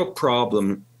the real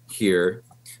problem here,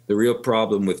 the real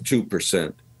problem with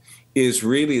 2%, is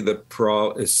really the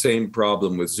same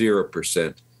problem with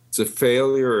 0%. It's a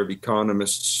failure of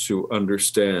economists to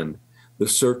understand the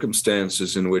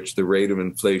circumstances in which the rate of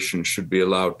inflation should be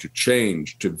allowed to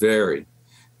change, to vary.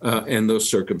 And those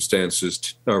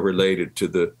circumstances are related to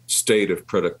the state of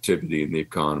productivity in the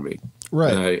economy.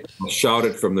 Right. And I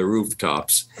shouted from the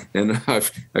rooftops, and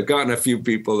I've gotten a few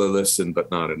people to listen,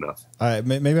 but not enough.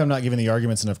 Maybe I'm not giving the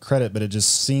arguments enough credit, but it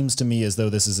just seems to me as though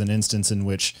this is an instance in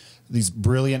which these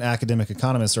brilliant academic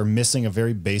economists are missing a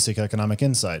very basic economic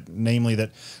insight, namely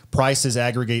that prices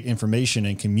aggregate information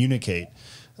and communicate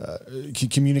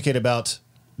about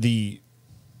the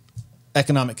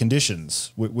economic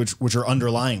conditions which are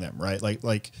underlying them, right?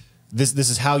 Like this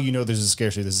is how you know there's a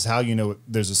scarcity. This is how you know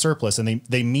there's a surplus, and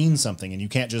they mean something, and you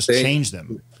can't just change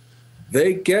them.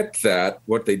 They get that.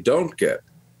 What they don't get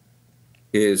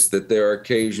is that there are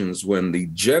occasions when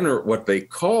what they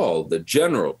call the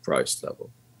general price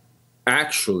level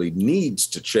actually needs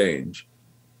to change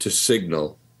to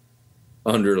signal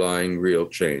underlying real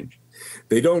change.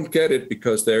 They don't get it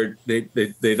because they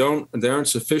aren't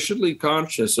sufficiently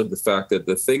conscious of the fact that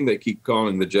the thing they keep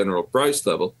calling the general price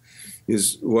level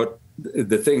is what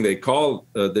the thing they call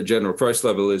the general price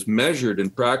level is measured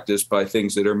in practice by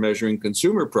things that are measuring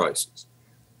consumer prices,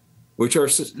 which are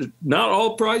not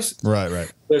all prices.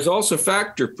 Right. There's also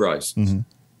factor prices. Mm-hmm.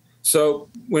 So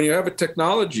when you have a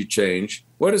technology change,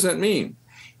 what does that mean?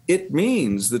 It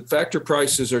means that factor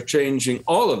prices are changing,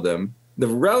 all of them. The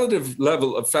relative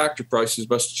level of factor prices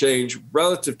must change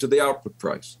relative to the output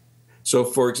price. So,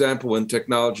 for example, when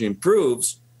technology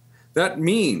improves, that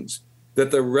means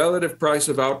that the relative price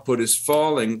of output is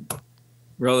falling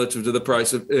relative to the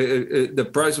price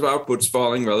of output's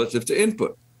falling relative to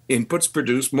input. Inputs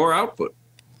produce more output.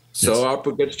 So yes.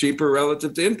 Output gets cheaper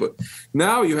relative to input.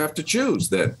 Now you have to choose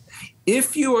then.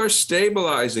 If you are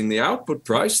stabilizing the output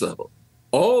price level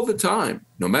all the time,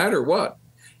 no matter what,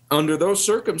 under those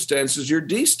circumstances, you're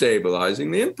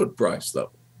destabilizing the input price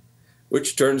level,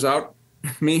 which turns out,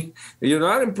 you're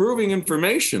not improving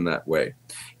information that way.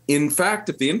 In fact,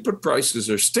 if the input prices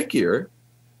are stickier,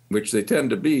 which they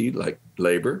tend to be, like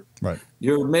labor, right,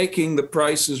 you're making the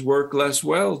prices work less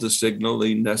well to signal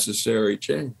the necessary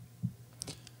change.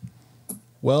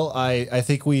 Well, I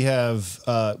think we have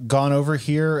gone over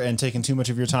here and taken too much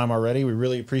of your time already. We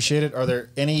really appreciate it. Are there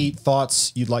any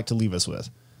thoughts you'd like to leave us with?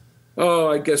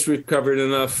 Oh, I guess we've covered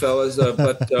enough, fellas.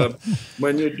 But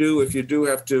if you do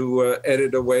have to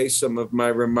edit away some of my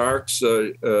remarks,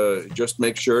 just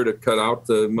make sure to cut out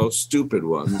the most stupid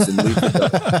ones and leave it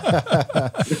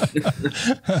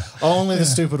Only the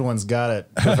stupid ones. Got it.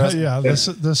 Yeah, this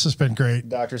has been great.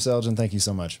 Dr. Selgin, thank you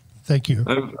so much. Thank you.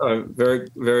 I'm very,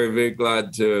 very, very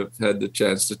glad to have had the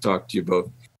chance to talk to you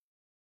both.